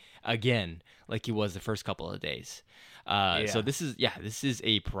scavenging again, like he was the first couple of days. So this is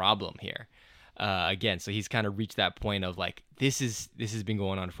a problem here. Again, so he's kind of reached that point of like, this has been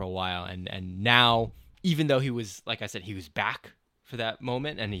going on for a while. And now, even though he was, like I said, he was back for that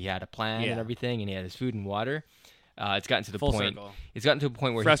moment and he had a plan and everything and he had his food and water. It's gotten to the point. Circle. It's gotten to a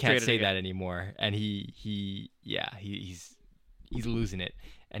point where he can't say that anymore. And he's losing it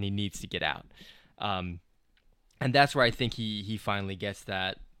and he needs to get out. And that's where I think he finally gets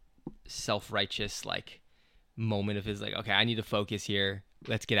that self-righteous, like, moment of his like, okay, I need to focus here.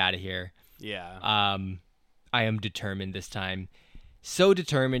 Let's get out of here. Yeah. I am determined this time. So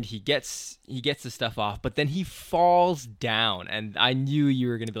determined. He gets the stuff off, but then he falls down, and I knew you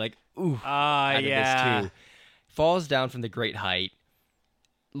were gonna be like, ooh, out of this too. Falls down from the great height.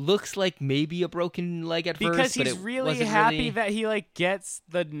 Looks like maybe a broken leg at first, because he's really happy that he like gets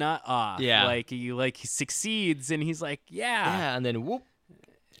the nut off. Yeah, like he succeeds, and he's like, yeah, and then whoop,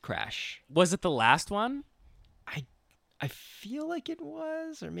 crash. Was it the last one? I feel like it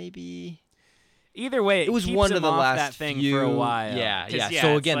was, or maybe. Either way, it was one of the last that thing few, for a while. Yeah.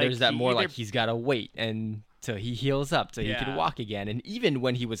 So again, like, there's that more like he's got to wait until he heals up so he can walk again. And even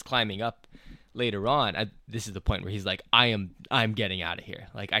when he was climbing up later on, this is the point where he's like, I'm getting out of here.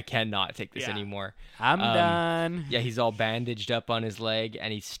 Like, I cannot take this anymore. I'm done. Yeah, he's all bandaged up on his leg,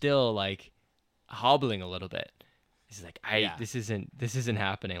 and he's still like hobbling a little bit. He's like, this isn't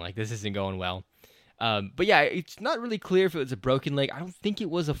happening. Like, this isn't going well. But yeah, it's not really clear if it was a broken leg. I don't think it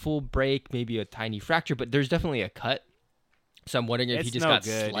was a full break, maybe a tiny fracture, but there's definitely a cut. So I'm wondering if he just got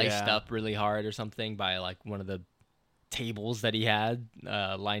sliced up really hard or something by like one of the tables that he had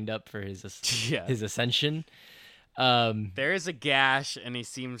lined up for his ascension. There is a gash, and he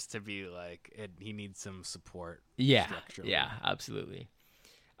seems to be like he needs some support. Yeah, absolutely.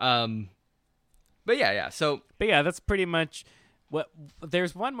 But yeah. But yeah, that's pretty much what.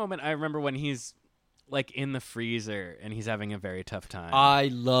 There's one moment I remember when he's like in the freezer and he's having a very tough time. I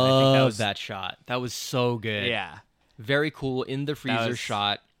love that shot. That was so good. Yeah. Very cool in the freezer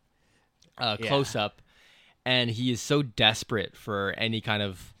shot, close up. And he is so desperate for any kind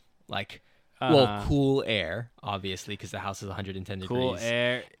of like, cool air, obviously, because the house is 110 degrees. Cool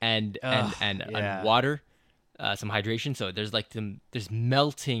air. And water, some hydration. So there's like there's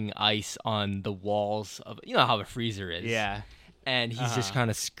melting ice on the walls of, you know how a freezer is. Yeah. And he's just kind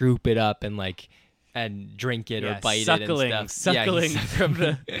of scoop it up and like, and drink it or bite it and stuff. Suckling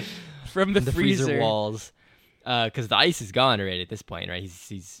from the freezer walls, because the ice is gone already at this point, right?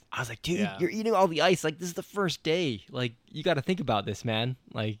 He's. I was like, dude, you're eating all the ice. Like, this is the first day. Like, you got to think about this, man.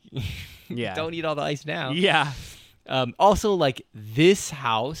 Like, don't eat all the ice now. Yeah. Also, like, this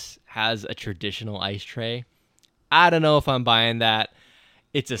house has a traditional ice tray. I don't know if I'm buying that.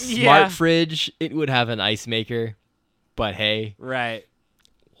 It's a smart fridge. It would have an ice maker, but hey, right,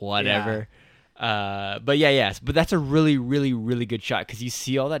 whatever. Yeah. But that's a really, really, really good shot because you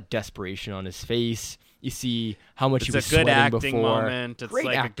see all that desperation on his face. You see how much he was sweating before. It's a good acting moment. It's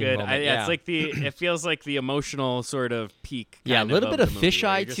like a good, moment. It's like it feels like the emotional sort of peak. Yeah, a little bit of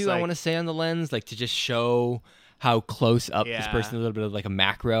fisheye too. Like, I want to say on the lens, like to just show how close up this person. A little bit of like a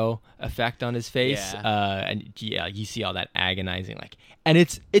macro effect on his face. And you see all that agonizing, like, and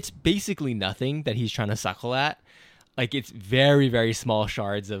it's basically nothing that he's trying to suckle at. Like, it's very, very small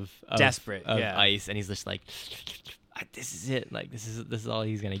shards of desperate ice, and he's just like, "This is it. Like, this is all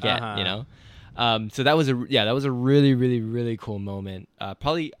he's gonna get." You know. So that was a really, really, really cool moment.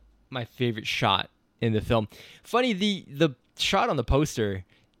 Probably my favorite shot in the film. Funny, the shot on the poster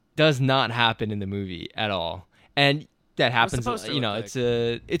does not happen in the movie at all, and that happens. You know,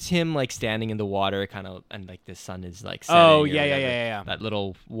 it's him like standing in the water, kind of, and like the sun is like setting. Oh yeah. That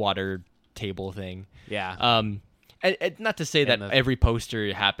little water table thing. Yeah. And not to say that every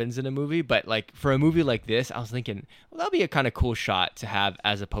poster happens in a movie, but like for a movie like this, I was thinking, well, that'll be a kind of cool shot to have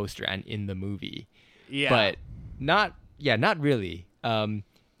as a poster and in the movie. Yeah. But not really.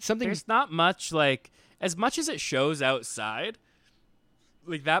 There's not much, like, as much as it shows outside,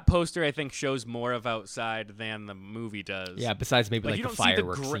 like that poster I think shows more of outside than the movie does. Yeah, besides maybe like the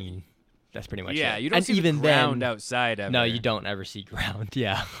fireworks scene. That's pretty much it. You don't see the ground outside ever. No, you don't ever see ground.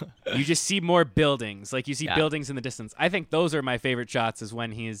 Yeah. You just see more buildings. Like you see buildings in the distance. I think those are my favorite shots is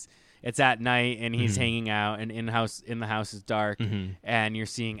when it's at night and he's hanging out and in the house is dark and you're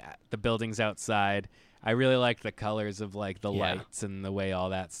seeing the buildings outside. I really like the colors of like the lights and the way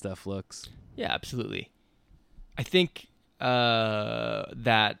all that stuff looks. Yeah, absolutely. I think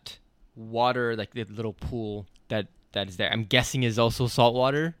that water, like the little pool that is there, I'm guessing is also salt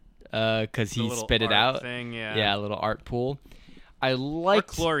water. Because he spit it out. Thing, a little art pool. I liked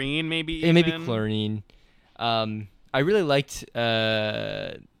or chlorine, maybe. Yeah, maybe chlorine. I really liked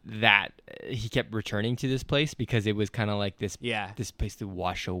that he kept returning to this place because it was kind of like this place to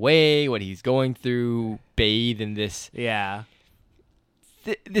wash away what he's going through, bathe in this. Yeah.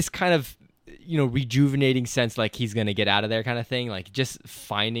 This kind of rejuvenating sense, like he's gonna get out of there kind of thing, like just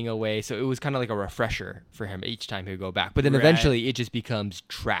finding a way. So it was kind of like a refresher for him each time he would go back, but then eventually it just becomes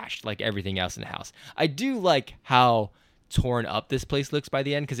trashed like everything else in the house. I do like how torn up this place looks by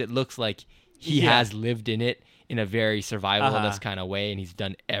the end because it looks like he has lived in it in a very survivalist kind of way, and he's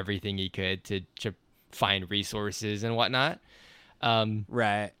done everything he could to find resources and whatnot.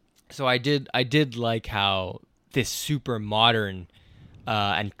 So I did like how this super modern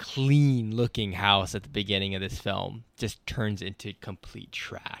and clean-looking house at the beginning of this film just turns into complete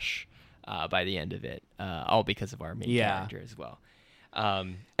trash by the end of it, all because of our main character as well.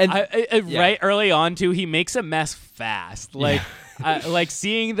 Right early on, too, he makes a mess fast. Like, like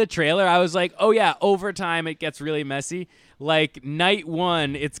seeing the trailer, I was like, oh, yeah, over time it gets really messy. Like, night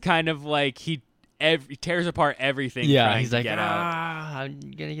one, it's kind of like he tears apart everything. Yeah, he's like, get out. I'm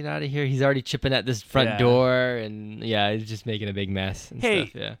gonna get out of here. He's already chipping at this front door, and he's just making a big mess and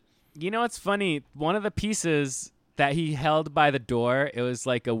stuff. Yeah. You know what's funny? One of the pieces that he held by the door, it was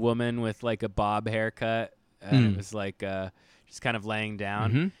like a woman with like a bob haircut, and it was like just kind of laying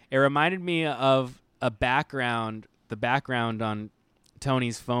down. It reminded me of the background on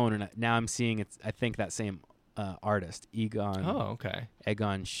Tony's phone, and now I'm seeing I think that same artist, Egon. Oh, okay.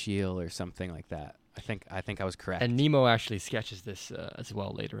 Egon Schiele or something like that. I think I was correct. And Nemo actually sketches this as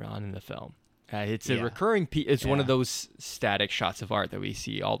well later on in the film. It's a recurring piece. It's one of those static shots of art that we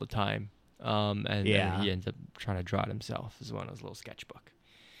see all the time. And then he ends up trying to draw it himself as one of those little sketchbook,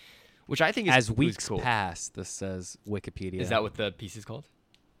 which I think is as weeks cool. pass. This says Wikipedia. Is that what the piece is called?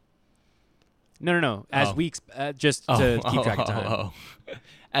 No. As weeks, just to keep track of time.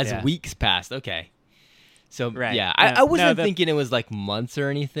 As weeks passed. Okay. So I wasn't thinking it was like months or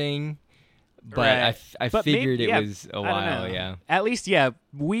anything, but I figured maybe, it was a while. Yeah, at least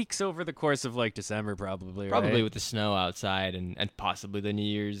weeks over the course of like December, probably. Probably with the snow outside and possibly the New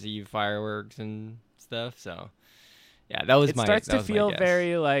Year's Eve fireworks and stuff. So that was my. It starts to feel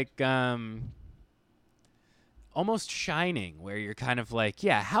very like almost Shining, where you're kind of like,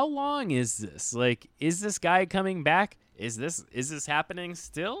 how long is this? Like, is this guy coming back? Is this happening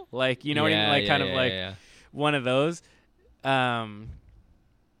still? Like, you know what I mean? Like, kind of like. Yeah. One of those.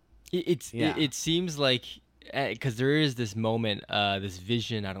 It seems like because there is this moment, this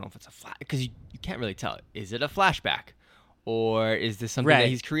vision. I don't know if it's a flash because you can't really tell. Is it a flashback, or is this something that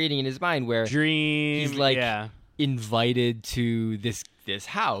he's creating in his mind where he's like invited to this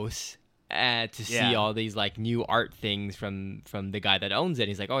house to see all these like new art things from the guy that owns it.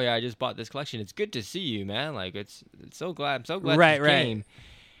 He's like, oh yeah, I just bought this collection. It's good to see you, man. Like I'm so glad you came.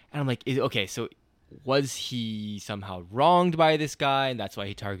 And I'm like, okay, so. Was he somehow wronged by this guy and that's why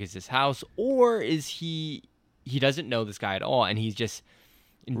he targets this house? Or is he doesn't know this guy at all and he's just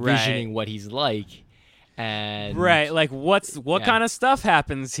envisioning what he's like? And like what kind of stuff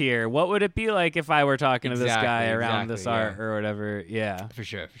happens here? What would it be like if I were talking to this guy around this art or whatever? Yeah. For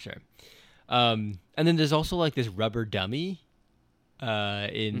sure. And then there's also like this rubber dummy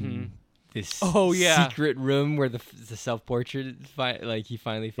in this secret room where the self-portrait he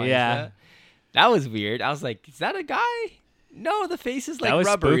finally finds that. That was weird. I was like, is that a guy? No, the face is like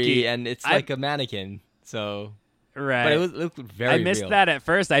rubbery spooky. And it's like a mannequin. So, but it looked very real. I missed that at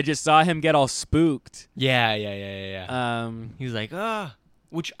first. I just saw him get all spooked. Yeah. He was like,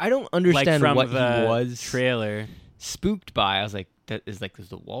 which I don't understand like what he was trailer spooked by. I was like, is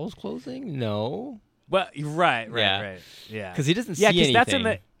the walls closing? No. Well, right. Yeah. Because he doesn't see anything. That's in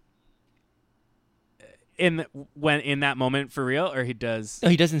the. in that moment for real, or he does? No,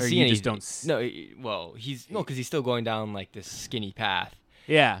 he doesn't see anything. Just don't. No, because he's still going down like this skinny path.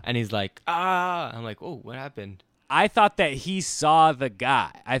 Yeah, and he's like, ah. I'm like, oh, what happened? I thought that he saw the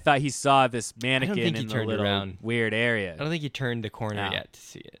guy. I thought he saw this mannequin in the little weird area. I don't think he turned the corner yet to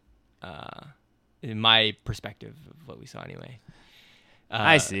see it. In my perspective of what we saw anyway.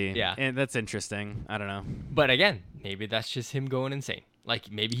 I see. Yeah. And that's interesting. I don't know. But again, maybe that's just him going insane.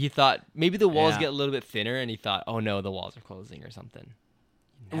 Like maybe he thought, maybe the walls get a little bit thinner and he thought, oh no, the walls are closing or something.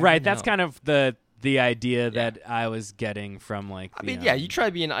 Right. That's kind of the idea that I was getting from like. You try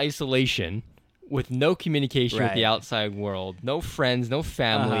to be in isolation with no communication with the outside world, no friends, no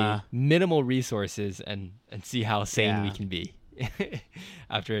family, minimal resources, and see how sane we can be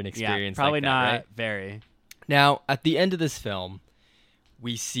after an experience probably like that, not right? very. Now, at the end of this film,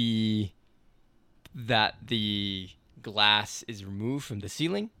 we see that the glass is removed from the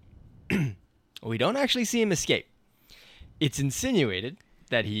ceiling. We don't actually see him escape. It's insinuated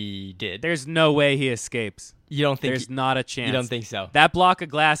that he did. There's no way he escapes. You don't think? There's not a chance. You don't think so? That block of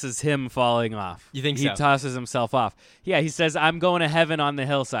glass is him falling off. You think he so? He tosses himself off. Yeah, he says, "I'm going to heaven on the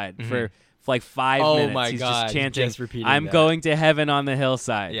hillside" for like 5 minutes. Oh my He's God! just chanting, just repeating "I'm that. going to heaven on the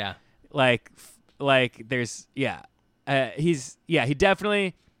hillside." Yeah. Like there's he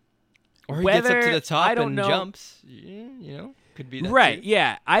definitely. Or he gets up to the top and know. jumps. You know, could be that right. too.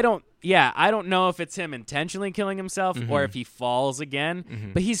 Yeah, I don't know if it's him intentionally killing himself or if he falls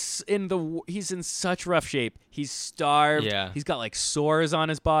again. But he's in such rough shape. He's starved. Yeah. He's got like sores on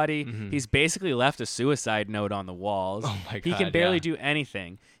his body. He's basically left a suicide note on the walls. Oh my God! He can barely do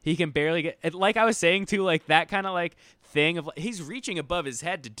anything. He can barely get, like I was saying too, like that kind of like thing of he's reaching above his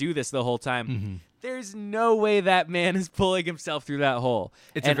head to do this the whole time. There's no way that man is pulling himself through that hole.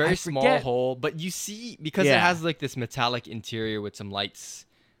 It's a very small hole, but you see, because it has like this metallic interior with some lights,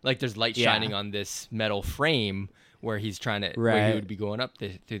 like there's light shining on this metal frame where he's trying to, where he would be going up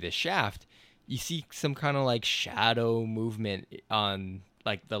through this shaft. You see some kind of like shadow movement on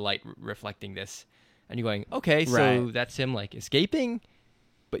like the light reflecting this. And you're going, okay, so that's him like escaping,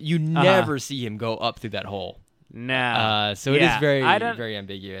 but you never see him go up through that hole. No. So it is very, very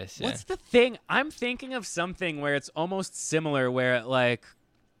ambiguous. Yeah. What's the thing? I'm thinking of something where it's almost similar, where it like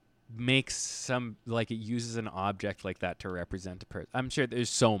makes some, like it uses an object like that to represent a person. I'm sure there's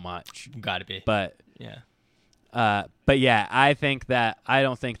so much. Gotta be. But yeah. I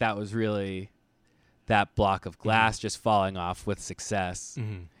don't think that was really that block of glass just falling off with success.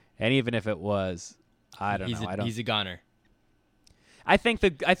 And even if it was, I don't know. He's a goner. I think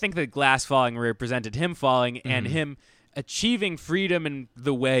the glass falling represented him falling and him achieving freedom in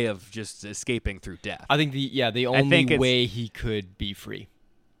the way of just escaping through death. I think the only way he could be free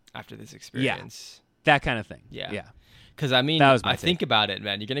after this experience. Yeah, that kind of thing. Yeah. Because I mean, I think about it,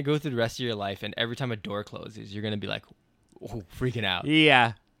 man. You're gonna go through the rest of your life, and every time a door closes, you're gonna be like, oh, freaking out.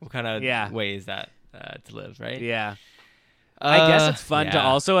 Yeah. What kind of way is that to live, right? Yeah. I guess it's fun to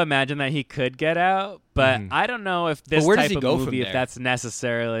also imagine that he could get out, but I don't know if this type of movie, if that's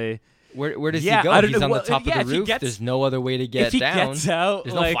necessarily. Where does he go? I don't He's know. on the top of the roof. There's no other way to get if he down. Gets out,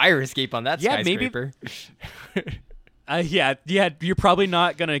 there's no fire escape on that skyscraper. You're probably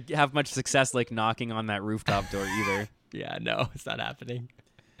not gonna have much success like knocking on that rooftop door either. Yeah, no, it's not happening.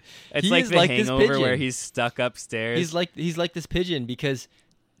 It's like the Hangover where he's stuck upstairs. He's like this pigeon because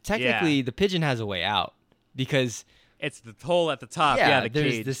technically the pigeon has a way out because. It's the hole at the top. Yeah, the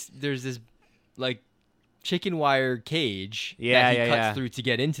cage. There's this like chicken wire cage that he cuts through to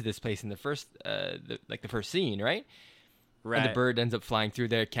get into this place in the first the first scene, right? Right. And the bird ends up flying through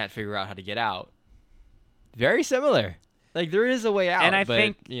there, can't figure out how to get out. Very similar. Like there is a way out, and I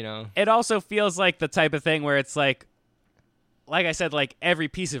think it also feels like the type of thing where it's like I said, like every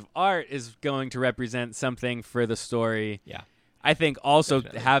piece of art is going to represent something for the story. Yeah. I think also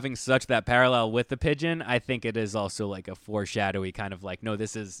having such that parallel with the pigeon, I think it is also like a foreshadowy kind of like, no,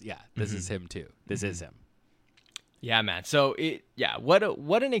 this is him too. This is him. Yeah, man. So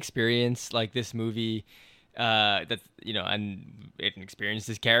what an experience like this movie, and an experience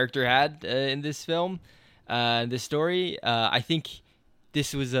this character had in this film, this story. I think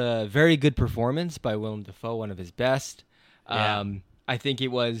this was a very good performance by Willem Dafoe, one of his best. Yeah. I think it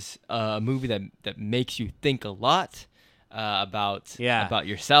was a movie that makes you think a lot. About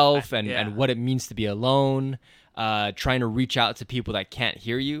yourself and what it means to be alone, trying to reach out to people that can't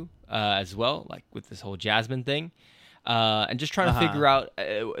hear you as well, like with this whole Jasmine thing, and just trying to figure out,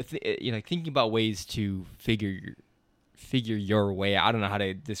 thinking about ways to figure your way. I don't know how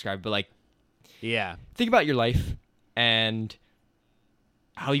to describe it, but think about your life and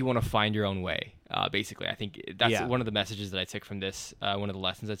how you want to find your own way. Basically, I think that's one of the messages that I took from this. One of the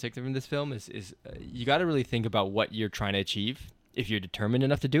lessons I took from this film is you got to really think about what you're trying to achieve, if you're determined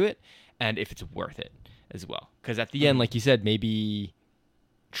enough to do it, and if it's worth it as well. Because at the end, like you said, maybe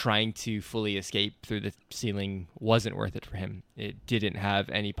trying to fully escape through the ceiling wasn't worth it for him. It didn't have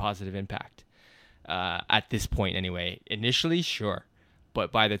any positive impact at this point anyway. Initially, sure.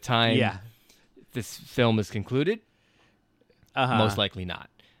 But by the time this film is concluded, most likely not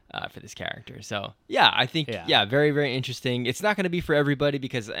for this character. So, yeah, I think, very, very interesting. It's not going to be for everybody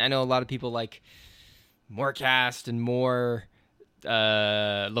because I know a lot of people like more cast and more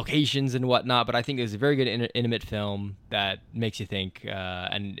locations and whatnot, but I think it was a very good intimate film that makes you think,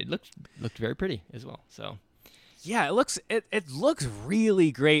 and it looked very pretty as well. So yeah, it looks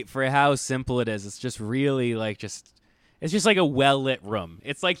really great for how simple it is. It's just really it's just like a well lit room.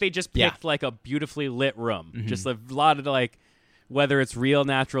 It's like they just picked like a beautifully lit room. Just a lot of whether it's real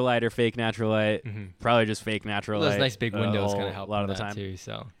natural light or fake natural light, probably just fake natural light. Those nice big windows kind of help a lot of the time too.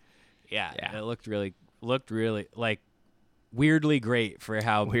 So yeah, it looked really like weirdly great for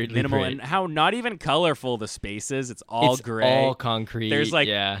how minimal and how not even colorful the space is. It's all gray, all concrete. There's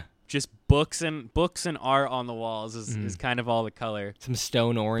just books and art on the walls is kind of all the color. Some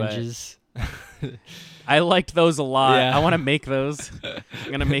stone oranges. I liked those a lot. I want to make those.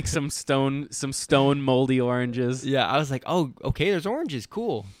 I'm gonna make some stone moldy oranges. Yeah, I was like, oh, okay, there's oranges.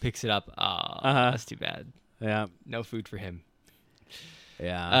 Cool. Picks it up. That's too bad. Yeah, no food for him.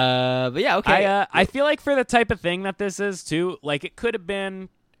 Yeah. But yeah, okay. I feel like for the type of thing that this is too, like it could have been,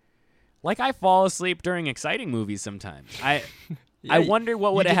 like I fall asleep during exciting movies sometimes. I wonder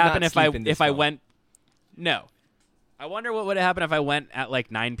what would have happened if I went. No, I wonder what would have happened if I went at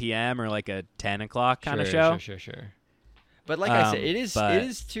like 9 p.m. or like a 10 o'clock kind of show. Sure. But like I said, it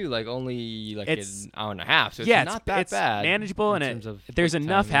is too like only like an hour and a half, so it's not that bad. It's manageable, and there's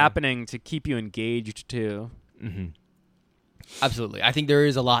enough happening to keep you engaged too. Mm-hmm. Absolutely. I think there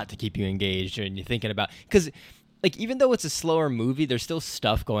is a lot to keep you engaged and you're thinking about, because like even though it's a slower movie, there's still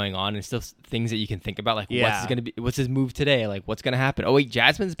stuff going on and still things that you can think about, like what's his move today, like what's gonna happen. Oh wait,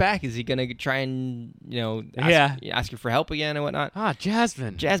 Jasmine's back. Is he gonna try and ask her for help again and whatnot?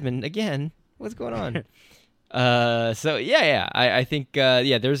 Jasmine again. What's going on? I think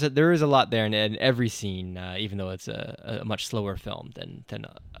there is a lot there in every scene, even though it's a much slower film than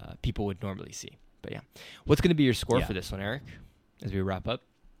people would normally see. But yeah, what's going to be your score for this one, Eric, as we wrap up?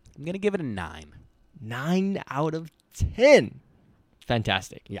 I'm going to give it a 9. 9 out of 10.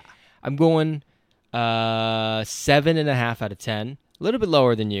 Fantastic. Yeah. I'm going 7.5 out of 10. A little bit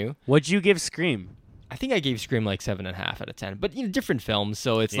lower than you. What'd you give Scream? I think I gave Scream like 7.5 out of 10. But different films,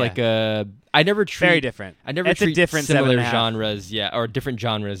 so it's like I never treat very different. I never treat similar genres, or different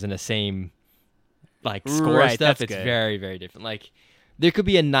genres in the same like score stuff. It's very, very different. Like there could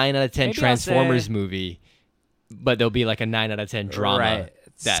be a 9 out of 10 Transformers movie, but there'll be like a 9 out of 10 drama. Right.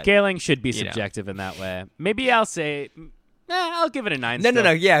 Scaling should be subjective in that way. Maybe I'll say, I'll give it a 9.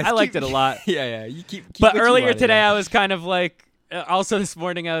 No. Yeah, I liked it a lot. Yeah. You keep but earlier today, I was kind of like, also this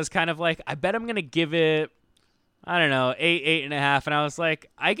morning, I was kind of like, I bet I'm gonna give it, I don't know, 8.5, and I was like,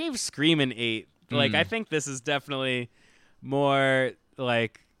 I gave Scream an 8. Like I think this is definitely more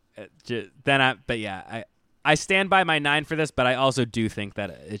like I stand by my 9 for this, but I also do think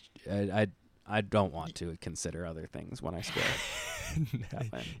that I don't want to consider other things when I scale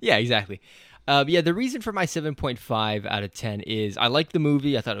it. Yeah, exactly. The reason for my 7.5 out of 10 is I like the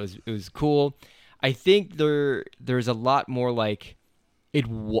movie. I thought it was cool. I think there's a lot more like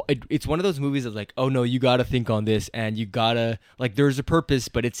it's one of those movies that's like, oh no, you got to think on this and you got to like there's a purpose,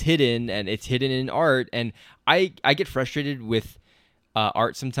 but it's hidden and it's hidden in art. And I get frustrated with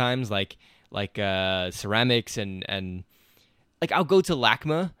art sometimes, like ceramics and like I'll go to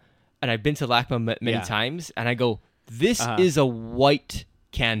LACMA, and I've been to LACMA many times, and I go, this is a white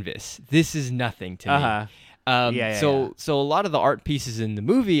canvas. This is nothing to me. So a lot of the art pieces in the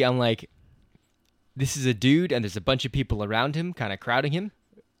movie, I'm like, this is a dude, and there's a bunch of people around him, kind of crowding him.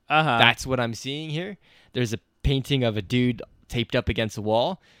 That's what I'm seeing here. There's a painting of a dude taped up against a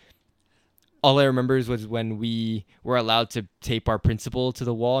wall. All I remember was when we were allowed to tape our principal to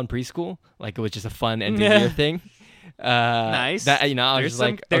the wall in preschool. Like it was just a fun end of year thing. Nice. That I was just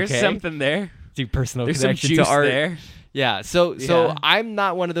like, there's okay. something there. Do personal there's connection some juice to art there. Yeah. So I'm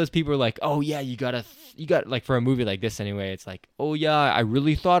not one of those people who are like, oh yeah, you got like for a movie like this anyway. It's like, oh yeah, I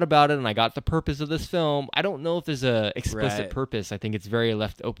really thought about it and I got the purpose of this film. I don't know if there's a explicit purpose. I think it's very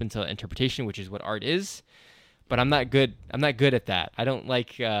left open to interpretation, which is what art is. But I'm not good at that. I don't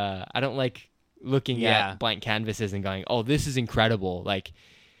like looking at blank canvases and going, oh, this is incredible. Like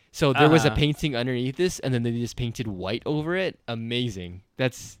So there was a painting underneath this, and then they just painted white over it. Amazing.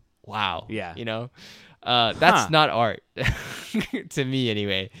 That's wow. Yeah. You know, that's not art to me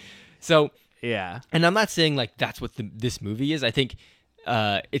anyway. So yeah. And I'm not saying like that's what this movie is. I think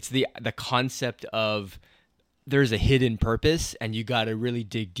it's the concept of there's a hidden purpose, and you got to really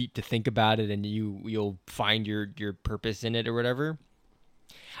dig deep to think about it, and you'll find your purpose in it or whatever.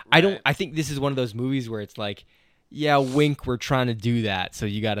 Right. I think this is one of those movies where it's like, yeah, wink, we're trying to do that, so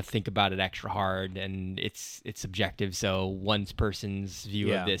you got to think about it extra hard, and it's subjective, so one person's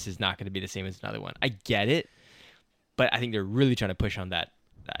view of this is not going to be the same as another one. I get it, but I think they're really trying to push on that.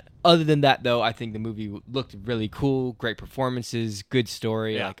 Other than that, though, I think the movie looked really cool, great performances, good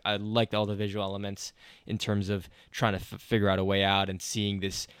story. Yeah. Like I liked all the visual elements in terms of trying to figure out a way out and seeing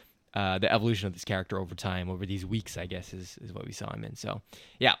this the evolution of this character over time, over these weeks, I guess, is what we saw him in. So,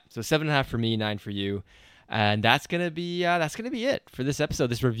 yeah, so 7.5 for me, 9 for you. And that's gonna be it for this episode.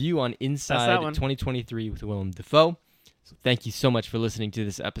 This review on Inside 2023 with Willem Dafoe. So thank you so much for listening to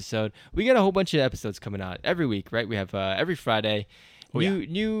this episode. We got a whole bunch of episodes coming out every week, right? We have every Friday,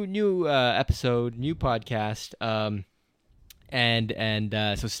 new episode, new podcast,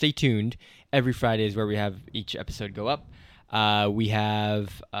 and so stay tuned. Every Friday is where we have each episode go up. We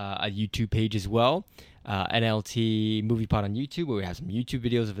have a YouTube page as well. NLT Movie Pod on YouTube, where we have some YouTube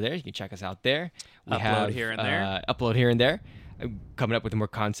videos over there. You can check us out there. We upload here and there. I'm coming up with more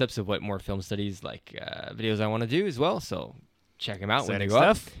concepts of what more film studies videos I want to do as well. So check them out when they go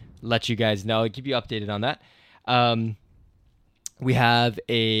up. Let you guys know. Keep you updated on that. We have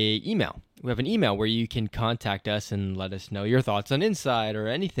an email. We have an email where you can contact us and let us know your thoughts on Inside or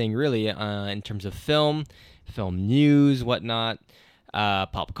anything really in terms of film news, whatnot,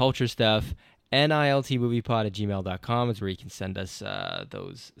 pop culture stuff. niltmoviepod@gmail.com is where you can send us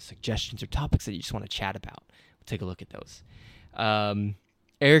those suggestions or topics that you just want to chat about. We'll take a look at those.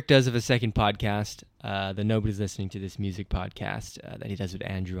 Eric does have a second podcast, the Nobody's Listening to This Music podcast that he does with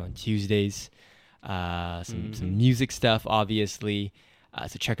Andrew on Tuesdays. Some music stuff, obviously.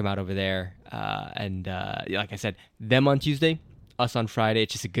 So check them out over there. And like I said, them on Tuesday, us on Friday.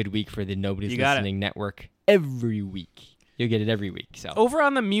 It's just a good week for the Nobody's Listening Network every week. You'll get it every week. So over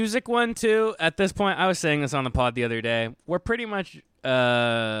on the music one too. At this point, I was saying this on the pod the other day. We're pretty much,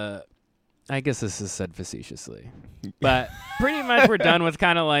 I guess this is said facetiously, but pretty much we're done with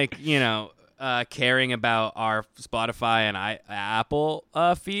kind of like caring about our Spotify and Apple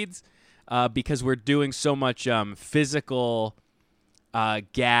feeds because we're doing so much physical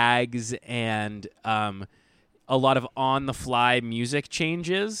gags and a lot of on-the-fly music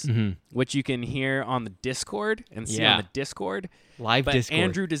changes, which you can hear on the Discord and see on the Discord. Live but Discord.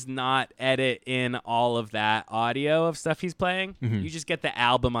 Andrew does not edit in all of that audio of stuff he's playing. You just get the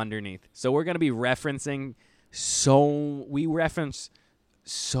album underneath. So we're going to be referencing we reference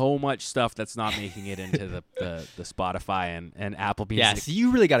so much stuff that's not making it into the Spotify and Apple Music. Yeah, so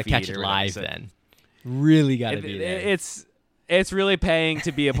you really got to catch it live then. Really got to be there. It's really paying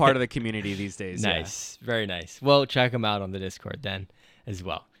to be a part of the community these days. Nice. Yeah. Very nice. Well, check them out on the Discord then as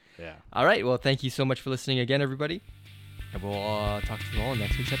well. Yeah. All right. Well, thank you so much for listening again, everybody. And we'll talk to you all in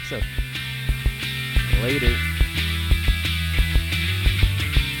next week's episode. Later.